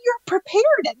you're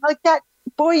prepared. And like that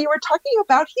boy you were talking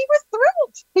about, he was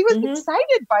thrilled. He was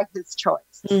excited by his choice.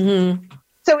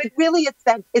 So it really, it's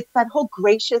that whole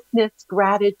graciousness,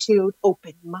 gratitude,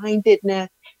 open-mindedness,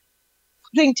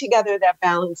 putting together that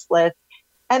balanced list.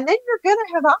 And then you're going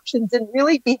to have options and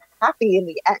really be happy in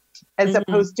the end, as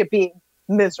opposed to being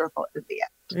miserable in the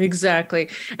end. Exactly.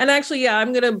 And actually, yeah,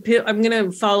 I'm going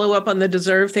to follow up on the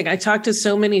deserve thing. I talk to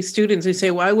so many students who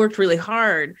say, well, I worked really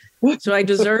hard, so I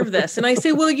deserve this. And I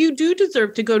say, well, you do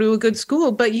deserve to go to a good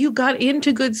school, but you got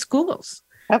into good schools.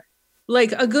 Yep.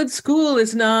 Like a good school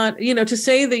is not, to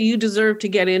say that you deserve to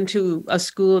get into a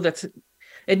school that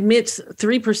admits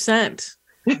 3%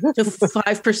 to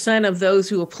 5% of those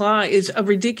who apply is a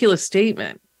ridiculous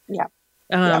statement. Yeah.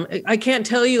 I can't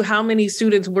tell you how many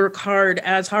students work hard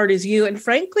as you, and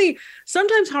frankly,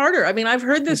 sometimes harder. I mean, I've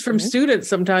heard this from students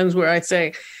sometimes where I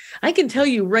say, I can tell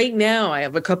you right now, I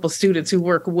have a couple students who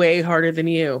work way harder than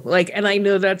you. And I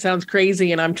know that sounds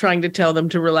crazy, and I'm trying to tell them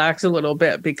to relax a little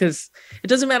bit, because it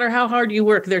doesn't matter how hard you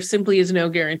work. There simply is no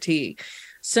guarantee.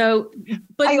 So,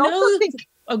 but I also think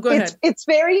go ahead. It's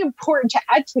very important to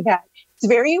add to that. It's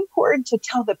very important to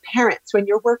tell the parents when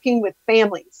you're working with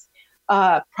families,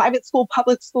 private school,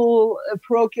 public school,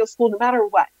 parochial school, no matter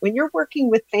what, when you're working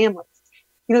with families,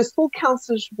 school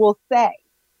counselors will say,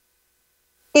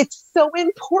 it's so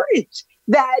important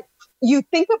that you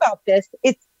think about this.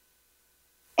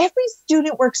 Every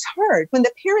student works hard. When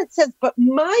the parent says, but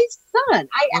my son,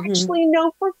 I actually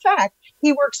know for a fact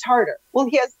he works harder. Well,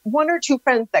 he has one or two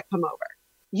friends that come over.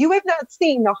 You have not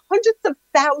seen the hundreds of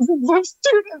thousands of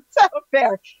students out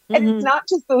there. And it's not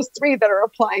just those 3 that are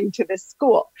applying to this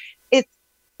school. It's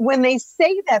when they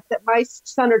say that my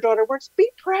son or daughter works,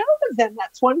 be proud of them.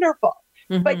 That's wonderful.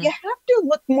 But you have to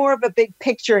look more of a big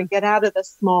picture and get out of the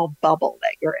small bubble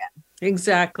that you're in.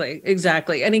 Exactly.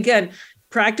 And again,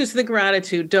 practice the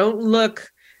gratitude. Don't look,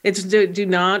 do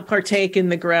not partake in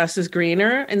the grass is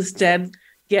greener. Instead,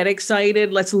 get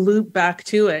excited. Let's loop back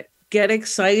to it. Get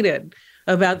excited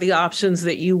about the options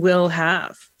that you will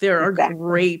have. There are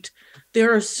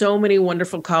so many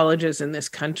wonderful colleges in this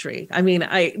country. I mean,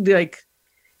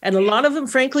 and a lot of them,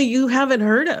 frankly, you haven't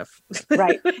heard of.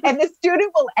 Right. And the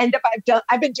student will end up,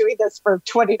 I've been doing this for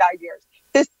 29 years.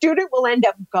 The student will end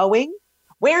up going,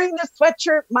 wearing the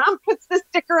sweatshirt, mom puts the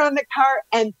sticker on the car,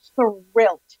 and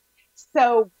thrilled.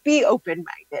 So be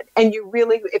open-minded. And you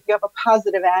really, if you have a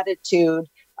positive attitude,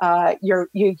 you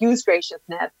use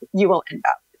graciousness, you will end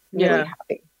up really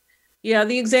happy. Yeah,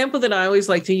 the example that I always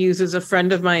like to use is a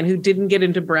friend of mine who didn't get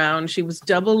into Brown. She was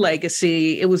double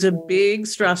legacy. It was a big,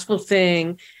 stressful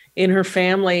thing in her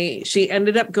family. She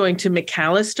ended up going to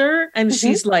McAllister, and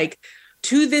she's like,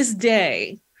 to this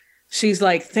day, she's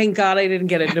like, thank God I didn't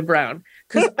get into Brown,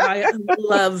 because I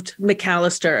loved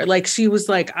McAllister. She was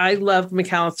like, I loved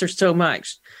McAllister so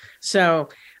much. So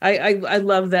I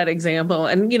love that example.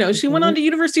 And, she went on to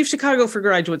University of Chicago for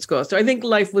graduate school. So I think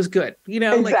life was good,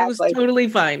 exactly. It was totally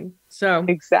fine. So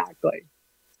exactly.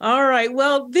 All right.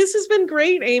 Well, this has been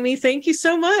great, Amy. Thank you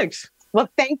so much. Well,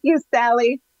 thank you,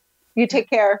 Sally. You take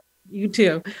care. You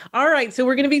too. All right. So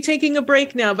we're going to be taking a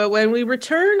break now, but when we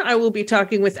return, I will be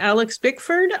talking with Alex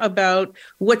Bickford about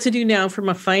what to do now from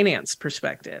a finance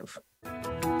perspective.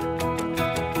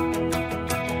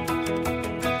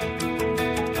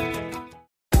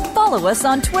 Follow us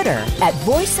on Twitter at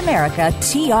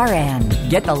VoiceAmericaTRN.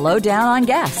 Get the lowdown on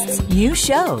guests, new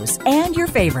shows, and your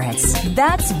favorites.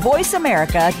 That's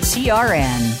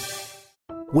VoiceAmericaTRN.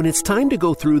 When it's time to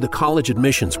go through the college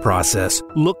admissions process,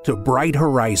 look to Bright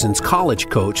Horizons College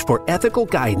Coach for ethical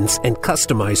guidance and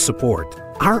customized support.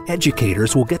 Our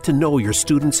educators will get to know your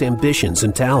students' ambitions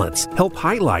and talents, help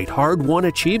highlight hard-won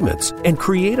achievements, and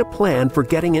create a plan for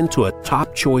getting into a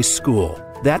top-choice school.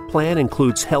 That plan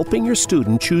includes helping your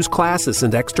student choose classes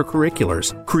and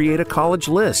extracurriculars, create a college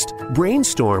list,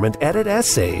 brainstorm and edit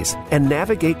essays, and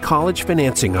navigate college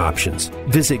financing options.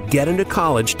 Visit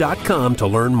getintocollege.com to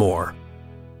learn more.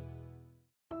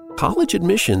 College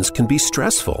admissions can be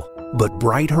stressful, but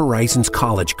Bright Horizons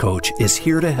College Coach is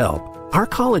here to help. Our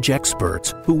college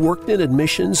experts, who worked in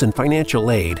admissions and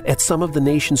financial aid at some of the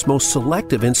nation's most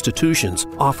selective institutions,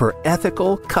 offer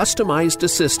ethical, customized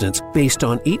assistance based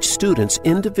on each student's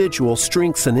individual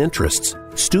strengths and interests.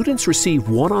 Students receive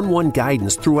one-on-one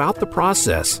guidance throughout the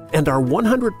process, and our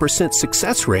 100%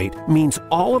 success rate means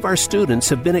all of our students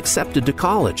have been accepted to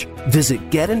college. Visit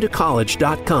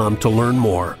getintocollege.com to learn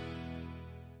more.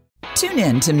 Tune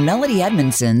in to Melody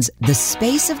Edmondson's The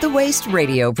Space of the Waist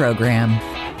radio program.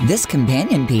 This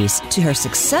companion piece to her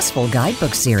successful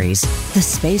guidebook series, The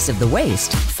Space of the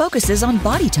Waist, focuses on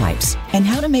body types and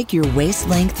how to make your waist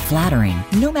length flattering,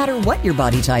 no matter what your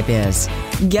body type is.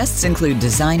 Guests include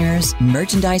designers,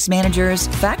 merchandise managers,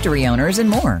 factory owners, and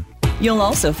more. You'll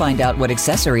also find out what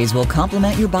accessories will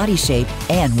complement your body shape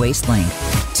and waist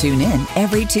length. Tune in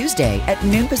every Tuesday at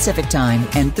noon Pacific Time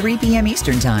and 3 p.m.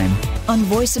 Eastern Time on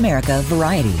Voice America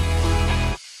Variety.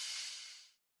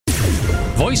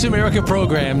 Voice America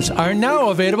programs are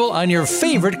now available on your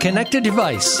favorite connected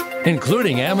device,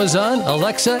 including Amazon,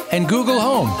 Alexa, and Google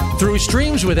Home. Through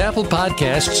streams with Apple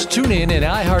Podcasts, TuneIn, and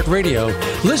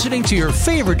iHeartRadio, listening to your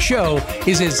favorite show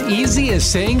is as easy as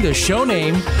saying the show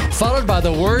name followed by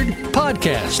the word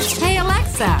podcast. Hey,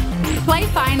 Alexa, play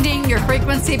Finding Your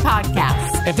Frequency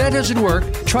podcast. If that doesn't work,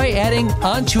 try adding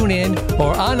on TuneIn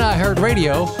or on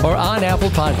iHeartRadio or on Apple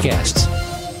Podcasts.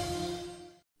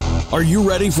 Are you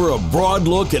ready for a broad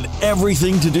look at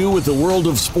everything to do with the world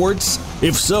of sports?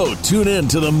 If so, tune in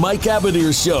to the Mike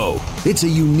Abadir Show. It's a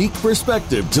unique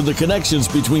perspective to the connections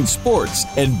between sports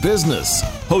and business.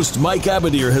 Host Mike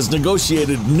Abadir has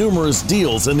negotiated numerous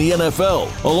deals in the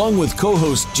NFL. Along with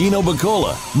co-host Gino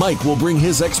Bacola, Mike will bring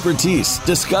his expertise,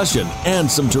 discussion,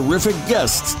 and some terrific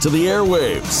guests to the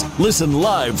airwaves. Listen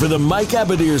live for the Mike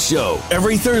Abadir Show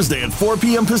every Thursday at 4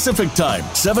 p.m. Pacific Time,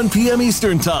 7 p.m.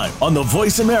 Eastern Time on the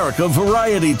Voice America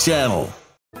Variety Channel.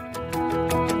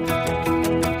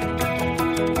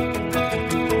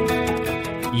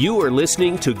 You are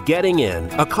listening to Getting In,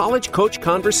 a college coach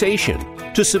conversation.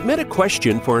 To submit a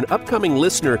question for an upcoming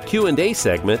listener Q&A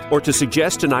segment or to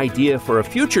suggest an idea for a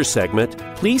future segment,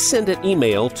 please send an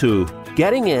email to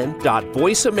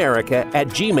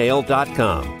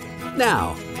gettingin.voiceamerica@gmail.com.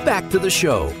 Now, back to the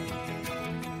show.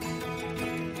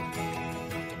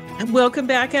 Welcome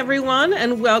back, everyone,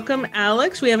 and welcome,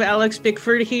 Alex. We have Alex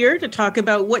Bickford here to talk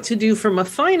about what to do from a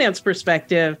finance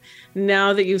perspective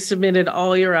now that you've submitted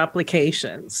all your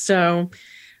applications. So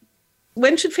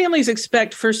when should families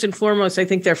expect, first and foremost, I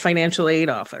think, their financial aid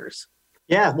offers?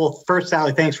 Yeah, well, first,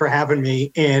 Sally, thanks for having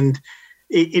me. And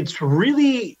it's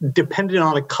really dependent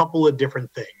on a couple of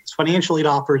different things. Financial aid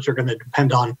offers are going to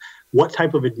depend on what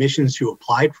type of admissions you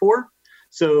applied for.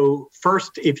 So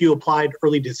first, if you applied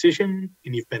early decision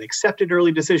and you've been accepted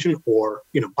early decision, or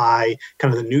by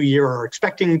kind of the new year are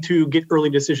expecting to get early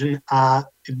decisions,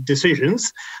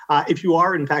 if you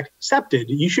are in fact accepted,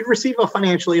 you should receive a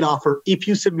financial aid offer if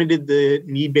you submitted the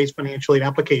need-based financial aid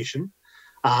application.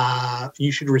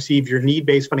 You should receive your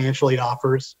need-based financial aid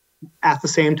offers at the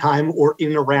same time or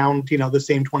in around the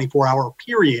same 24-hour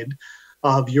period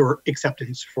of your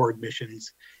acceptance for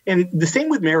admissions. And the same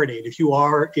with merit aid. If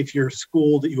your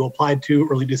school that you applied to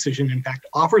early decision, in fact,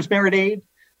 offers merit aid,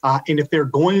 and if they're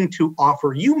going to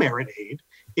offer you merit aid,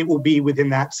 it will be within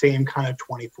that same kind of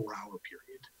 24-hour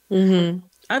period. Mm-hmm.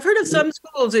 I've heard of some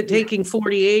schools it taking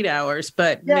 48 hours,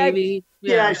 but maybe.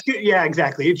 Yeah,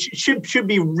 exactly. It should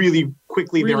be really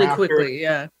quickly thereafter. Quickly,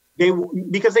 yeah.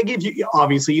 Because they give you,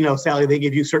 obviously, Sally, they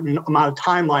give you a certain amount of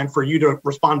timeline for you to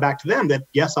respond back to them that,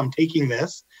 yes, I'm taking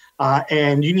this.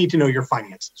 And you need to know your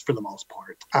finances for the most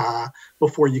part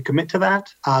before you commit to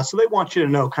that. So they want you to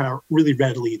know kind of really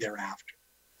readily thereafter.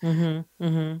 Mm-hmm.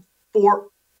 Mm-hmm. For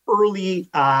early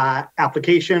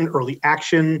application, early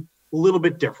action, a little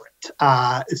bit different.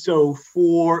 So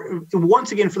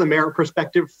once again, for the merit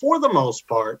perspective, for the most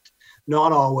part,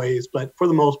 not always, but for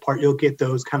the most part, you'll get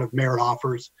those kind of merit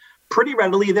offers pretty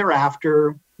readily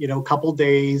thereafter, a couple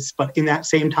days, but in that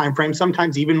same time frame,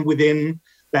 sometimes even within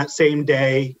that same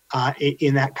day,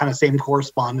 in that kind of same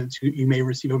correspondence, you may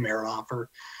receive a merit offer.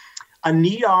 A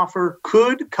need offer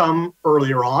could come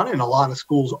earlier on, and a lot of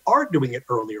schools are doing it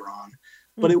earlier on,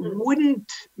 but it wouldn't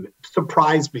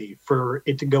surprise me for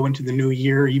it to go into the new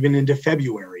year, even into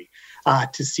February,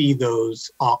 to see those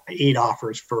aid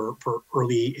offers for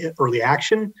early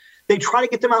action. They try to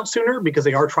get them out sooner because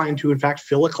they are trying to, in fact,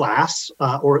 fill a class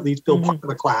or at least fill part of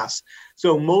a class.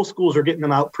 So most schools are getting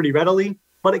them out pretty readily,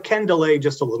 but it can delay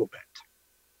just a little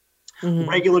bit. Mm-hmm.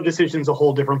 Regular decision is a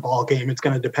whole different ballgame. It's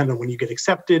going to depend on when you get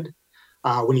accepted.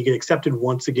 When you get accepted,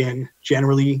 once again,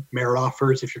 generally merit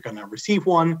offers, if you're going to receive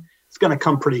one, it's going to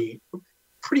come pretty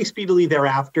speedily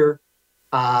thereafter.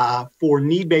 For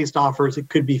need-based offers, it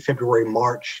could be February,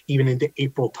 March, even into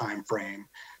April timeframe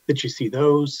that you see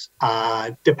those.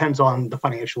 Depends on the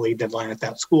financial aid deadline at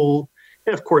that school.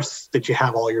 And of course, that you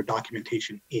have all your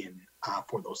documentation in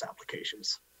for those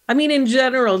applications. I mean, in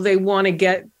general, they want to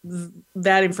get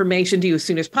that information to you as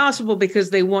soon as possible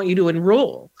because they want you to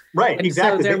enroll. Right, and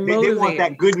exactly. So they want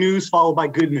that good news followed by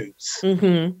good news.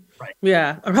 Mm-hmm. Right.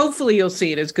 Yeah, or hopefully you'll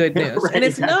see it as good news. Right, and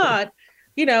if not,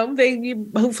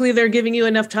 hopefully they're giving you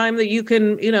enough time that you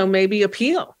can, maybe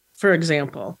appeal, for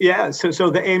example. Yeah, so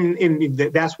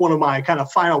that's one of my kind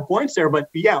of final points there. But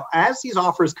yeah, as these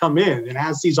offers come in and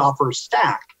as these offers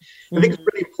stack, I think it's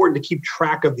really important to keep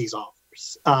track of these offers.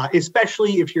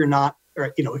 Especially if you're not,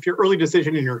 if you're early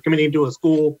decision and you're committing to a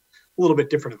school, a little bit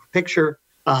different of a picture.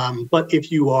 But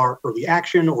if you are early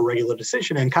action or regular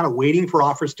decision and kind of waiting for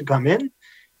offers to come in,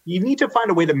 you need to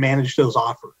find a way to manage those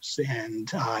offers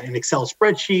and an Excel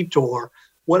spreadsheet or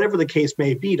whatever the case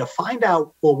may be to find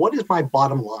out, well, what is my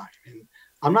bottom line? And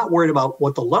I'm not worried about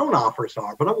what the loan offers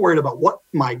are, but I'm worried about what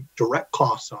my direct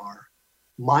costs are,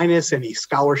 minus any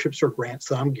scholarships or grants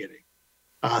that I'm getting.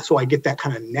 So I get that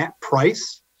kind of net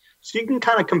price. So you can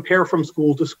kind of compare from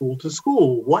school to school to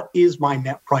school. What is my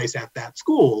net price at that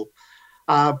school?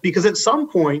 Because at some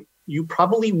point, you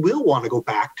probably will want to go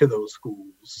back to those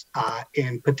schools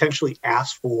and potentially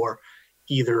ask for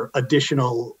either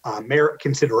additional merit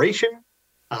consideration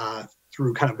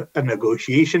through kind of a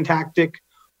negotiation tactic,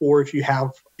 or if you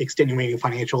have extenuating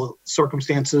financial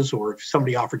circumstances, or if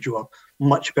somebody offered you a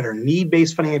much better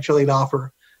need-based financial aid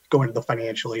offer, going to the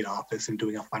financial aid office and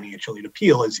doing a financial aid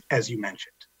appeal, as you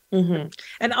mentioned. Mm-hmm.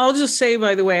 And I'll just say,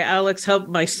 by the way, Alex helped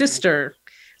my sister.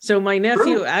 So my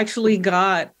nephew actually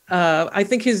got, I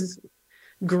think his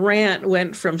grant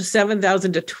went from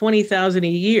 $7,000 to $20,000 a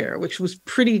year, which was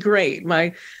pretty great.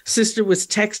 My sister was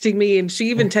texting me, and she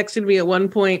even texted me at one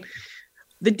point,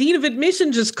 the dean of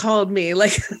admission just called me.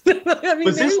 Like, I mean,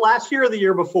 was this last year or the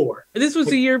year before? This was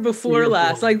the year before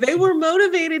last. Like, they were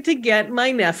motivated to get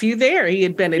my nephew there. He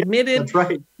had been admitted. That's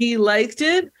right. He liked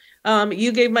it.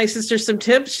 You gave my sister some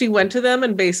tips. She went to them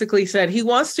and basically said, he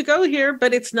wants to go here,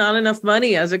 but it's not enough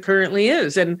money as it currently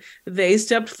is. And they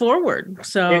stepped forward.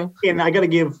 So, and I got to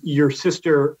give your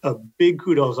sister a big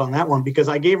kudos on that one, because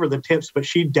I gave her the tips, but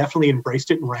she definitely embraced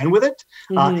it and ran with it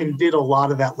and did a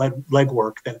lot of that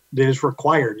legwork that is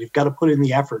required. You've got to put in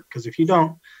the effort, because if you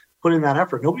don't put in that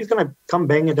effort, nobody's going to come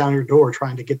banging down your door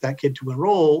trying to get that kid to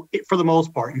enroll for the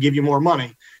most part and give you more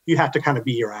money. You have to kind of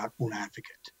be your own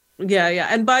advocate. Yeah.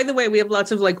 And by the way, we have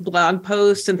lots of like blog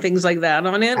posts and things like that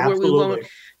on it. Absolutely. Where we won't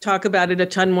talk about it a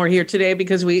ton more here today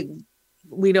because we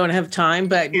don't have time.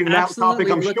 But and that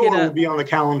topic, I'm sure, will be on the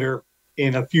calendar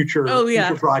in a future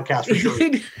broadcast for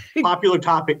sure. Popular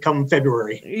topic come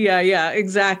February. Yeah,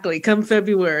 exactly. Come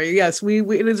February. Yes,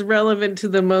 it is relevant to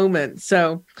the moment.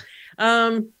 So,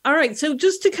 all right. So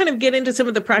just to kind of get into some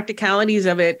of the practicalities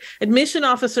of it, admission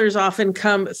officers often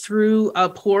come through a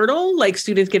portal, like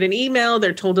students get an email,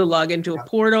 they're told to log into a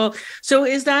portal. So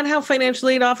is that how financial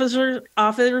aid offers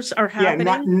are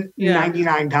happening?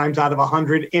 99 times out of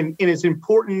 100. And it's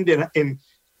important. And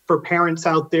for parents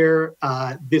out there,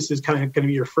 this is kind of going to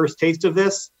be your first taste of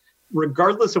this.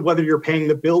 Regardless of whether you're paying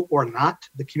the bill or not,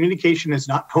 the communication is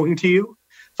not going to you.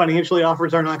 Financial aid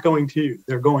offers are not going to you.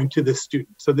 They're going to the student.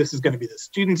 So this is going to be the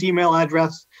student's email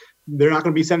address. They're not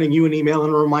going to be sending you an email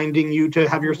and reminding you to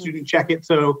have your student check it.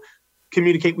 So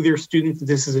communicate with your students.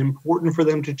 This is important for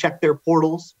them to check their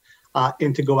portals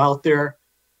and to go out there.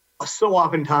 So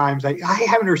oftentimes, I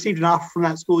haven't received an offer from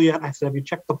that school yet. I said, have you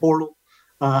checked the portal?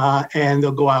 And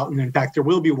they'll go out. And in fact, there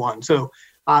will be one. So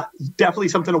definitely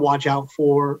something to watch out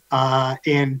for.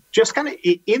 And just kind of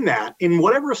in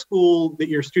whatever school that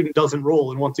your student does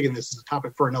enroll, and once again, this is a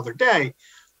topic for another day,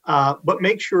 but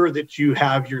make sure that you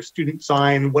have your student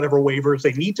sign whatever waivers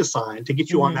they need to sign to get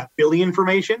you on that billing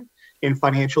information and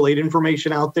financial aid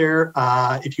information out there.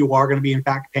 If you are going to be, in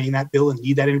fact, paying that bill and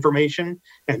need that information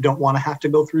and don't want to have to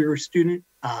go through your student,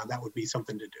 that would be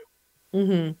something to do.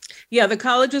 Mm-hmm. Yeah, the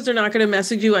colleges are not going to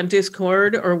message you on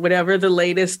Discord or whatever the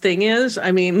latest thing is.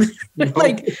 I mean,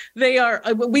 like they are.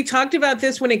 We talked about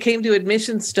this when it came to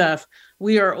admission stuff.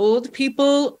 We are old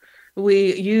people.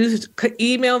 We used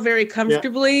email very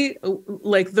comfortably. Yeah.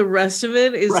 Like the rest of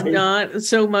it is not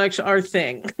so much our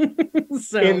thing.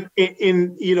 So, and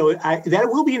that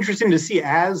will be interesting to see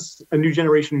as a new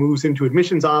generation moves into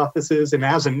admissions offices and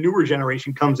as a newer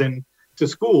generation comes in to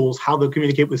schools, how they'll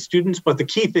communicate with students. But the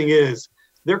key thing is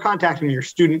they're contacting your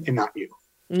student and not you.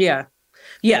 Yeah.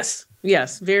 Yes.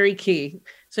 Very key.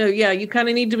 So you kind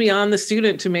of need to be on the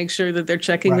student to make sure that they're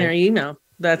checking their email.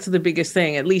 That's the biggest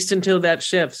thing, at least until that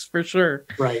shifts for sure.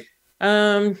 Right.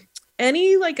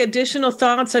 Any like additional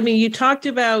thoughts? I mean, you talked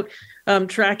about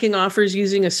tracking offers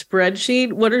using a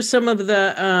spreadsheet. What are some of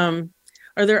the,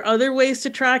 are there other ways to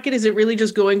track it? Is it really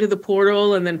just going to the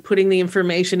portal and then putting the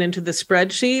information into the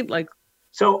spreadsheet?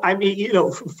 So, I mean,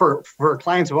 for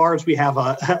clients of ours, we have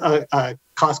a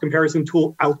cost comparison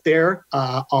tool out there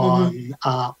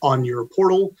on your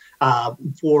portal.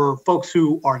 For folks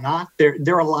who are not,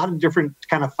 there are a lot of different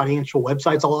kind of financial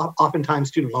websites. Oftentimes,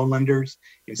 student loan lenders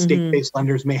and state-based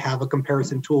lenders may have a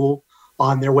comparison tool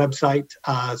on their website.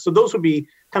 So those would be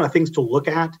kind of things to look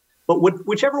at. But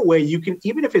whichever way you can,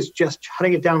 even if it's just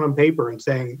jotting it down on paper and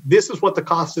saying, this is what the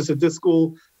cost is at this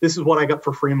school, this is what I got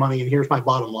for free money, and here's my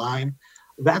bottom line,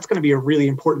 that's going to be a really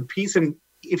important piece. And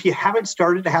if you haven't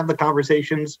started to have the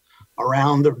conversations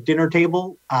around the dinner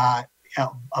table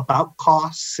about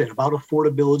costs and about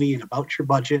affordability and about your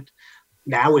budget,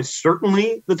 now is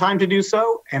certainly the time to do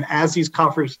so. And as these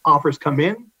offers come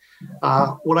in,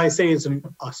 what I say is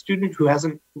a student who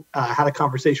hasn't had a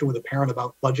conversation with a parent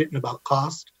about budget and about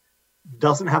cost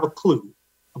doesn't have a clue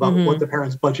about what the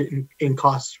parent's budget and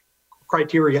cost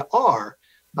criteria are.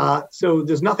 So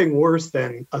there's nothing worse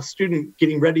than a student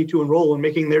getting ready to enroll and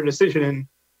making their decision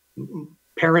and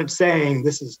parents saying,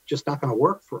 this is just not going to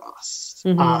work for us.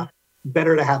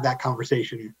 Better to have that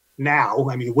conversation now.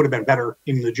 I mean, it would have been better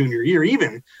in the junior year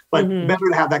even, but better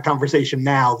to have that conversation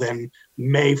now than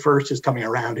May 1st is coming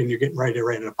around and you're getting ready to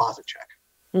write a deposit check.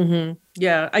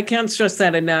 Yeah, I can't stress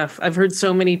that enough. I've heard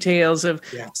so many tales of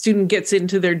student gets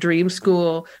into their dream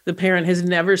school. The parent has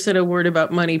never said a word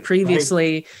about money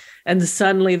previously. And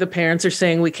suddenly the parents are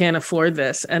saying, we can't afford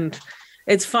this. And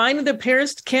it's fine. The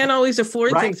parents can't always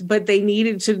afford things, but they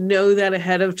needed to know that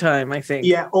ahead of time, I think.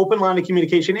 Yeah, open line of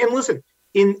communication. And listen,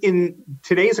 in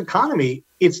today's economy,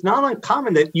 it's not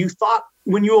uncommon that you thought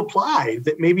when you applied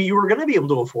that maybe you were going to be able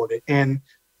to afford it. And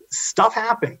stuff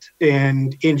happened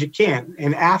and you can't.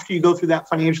 And after you go through that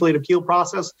financial aid appeal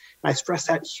process, and I stress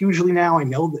that hugely now, I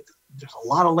know that there's a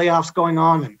lot of layoffs going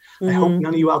on, and I hope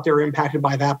none of you out there are impacted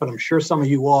by that, but I'm sure some of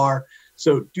you are.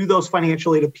 So do those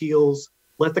financial aid appeals,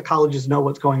 let the colleges know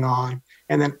what's going on.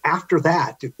 And then after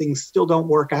that, if things still don't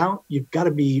work out, you've got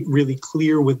to be really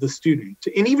clear with the student.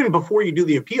 And even before you do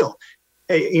the appeal,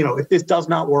 if this does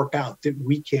not work out, that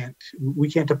we can't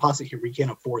deposit here, we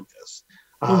can't afford this.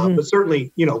 But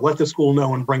certainly, let the school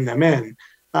know and bring them in.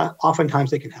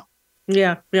 Oftentimes they can help.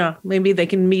 Yeah. Maybe they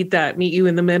can meet you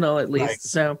in the middle at least. Right.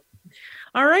 So,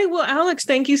 all right. Well, Alex,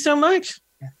 thank you so much.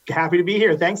 Happy to be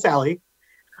here. Thanks, Sally.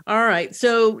 All right.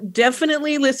 So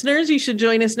definitely, listeners, you should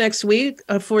join us next week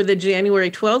for the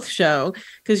January 12th show,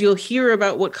 because you'll hear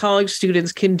about what college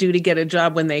students can do to get a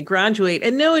job when they graduate.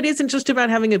 And no, it isn't just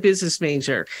about having a business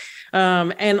major.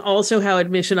 And also how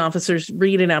admission officers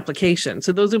read an application.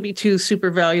 So those will be two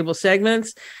super valuable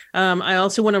segments. I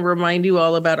also want to remind you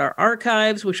all about our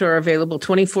archives, which are available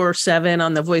 24/7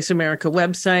 on the Voice America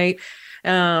website.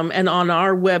 And on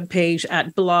our webpage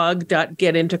at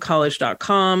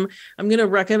blog.getintocollege.com. I'm going to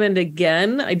recommend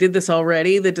again, I did this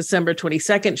already, the December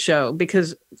 22nd show,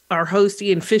 because our host,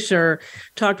 Ian Fisher,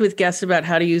 talked with guests about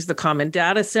how to use the Common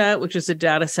Data Set, which is a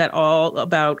data set all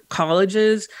about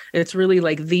colleges. It's really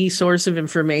like the source of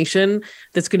information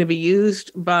that's going to be used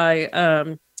by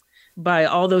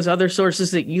all those other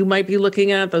sources that you might be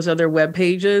looking at, those other web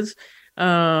pages.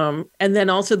 And then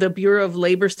also the Bureau of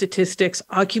Labor Statistics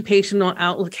Occupational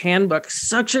Outlook Handbook,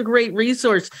 such a great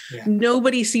resource. Yeah.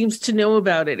 Nobody seems to know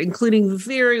about it, including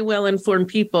very well-informed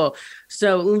people.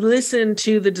 So listen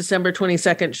to the December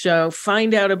 22nd show,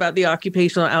 find out about the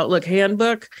Occupational Outlook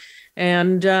Handbook.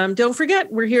 And don't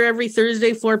forget, we're here every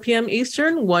Thursday, 4 p.m.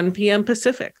 Eastern, 1 p.m.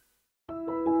 Pacific.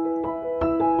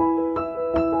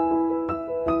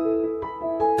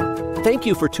 Thank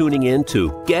you for tuning in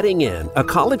to Getting In, a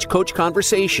College Coach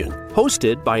Conversation,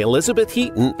 hosted by Elizabeth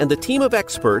Heaton and the team of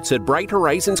experts at Bright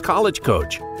Horizons College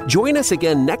Coach. Join us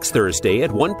again next Thursday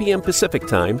at 1 p.m. Pacific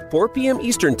Time, 4 p.m.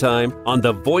 Eastern Time on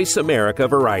the Voice America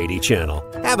Variety Channel.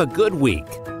 Have a good week.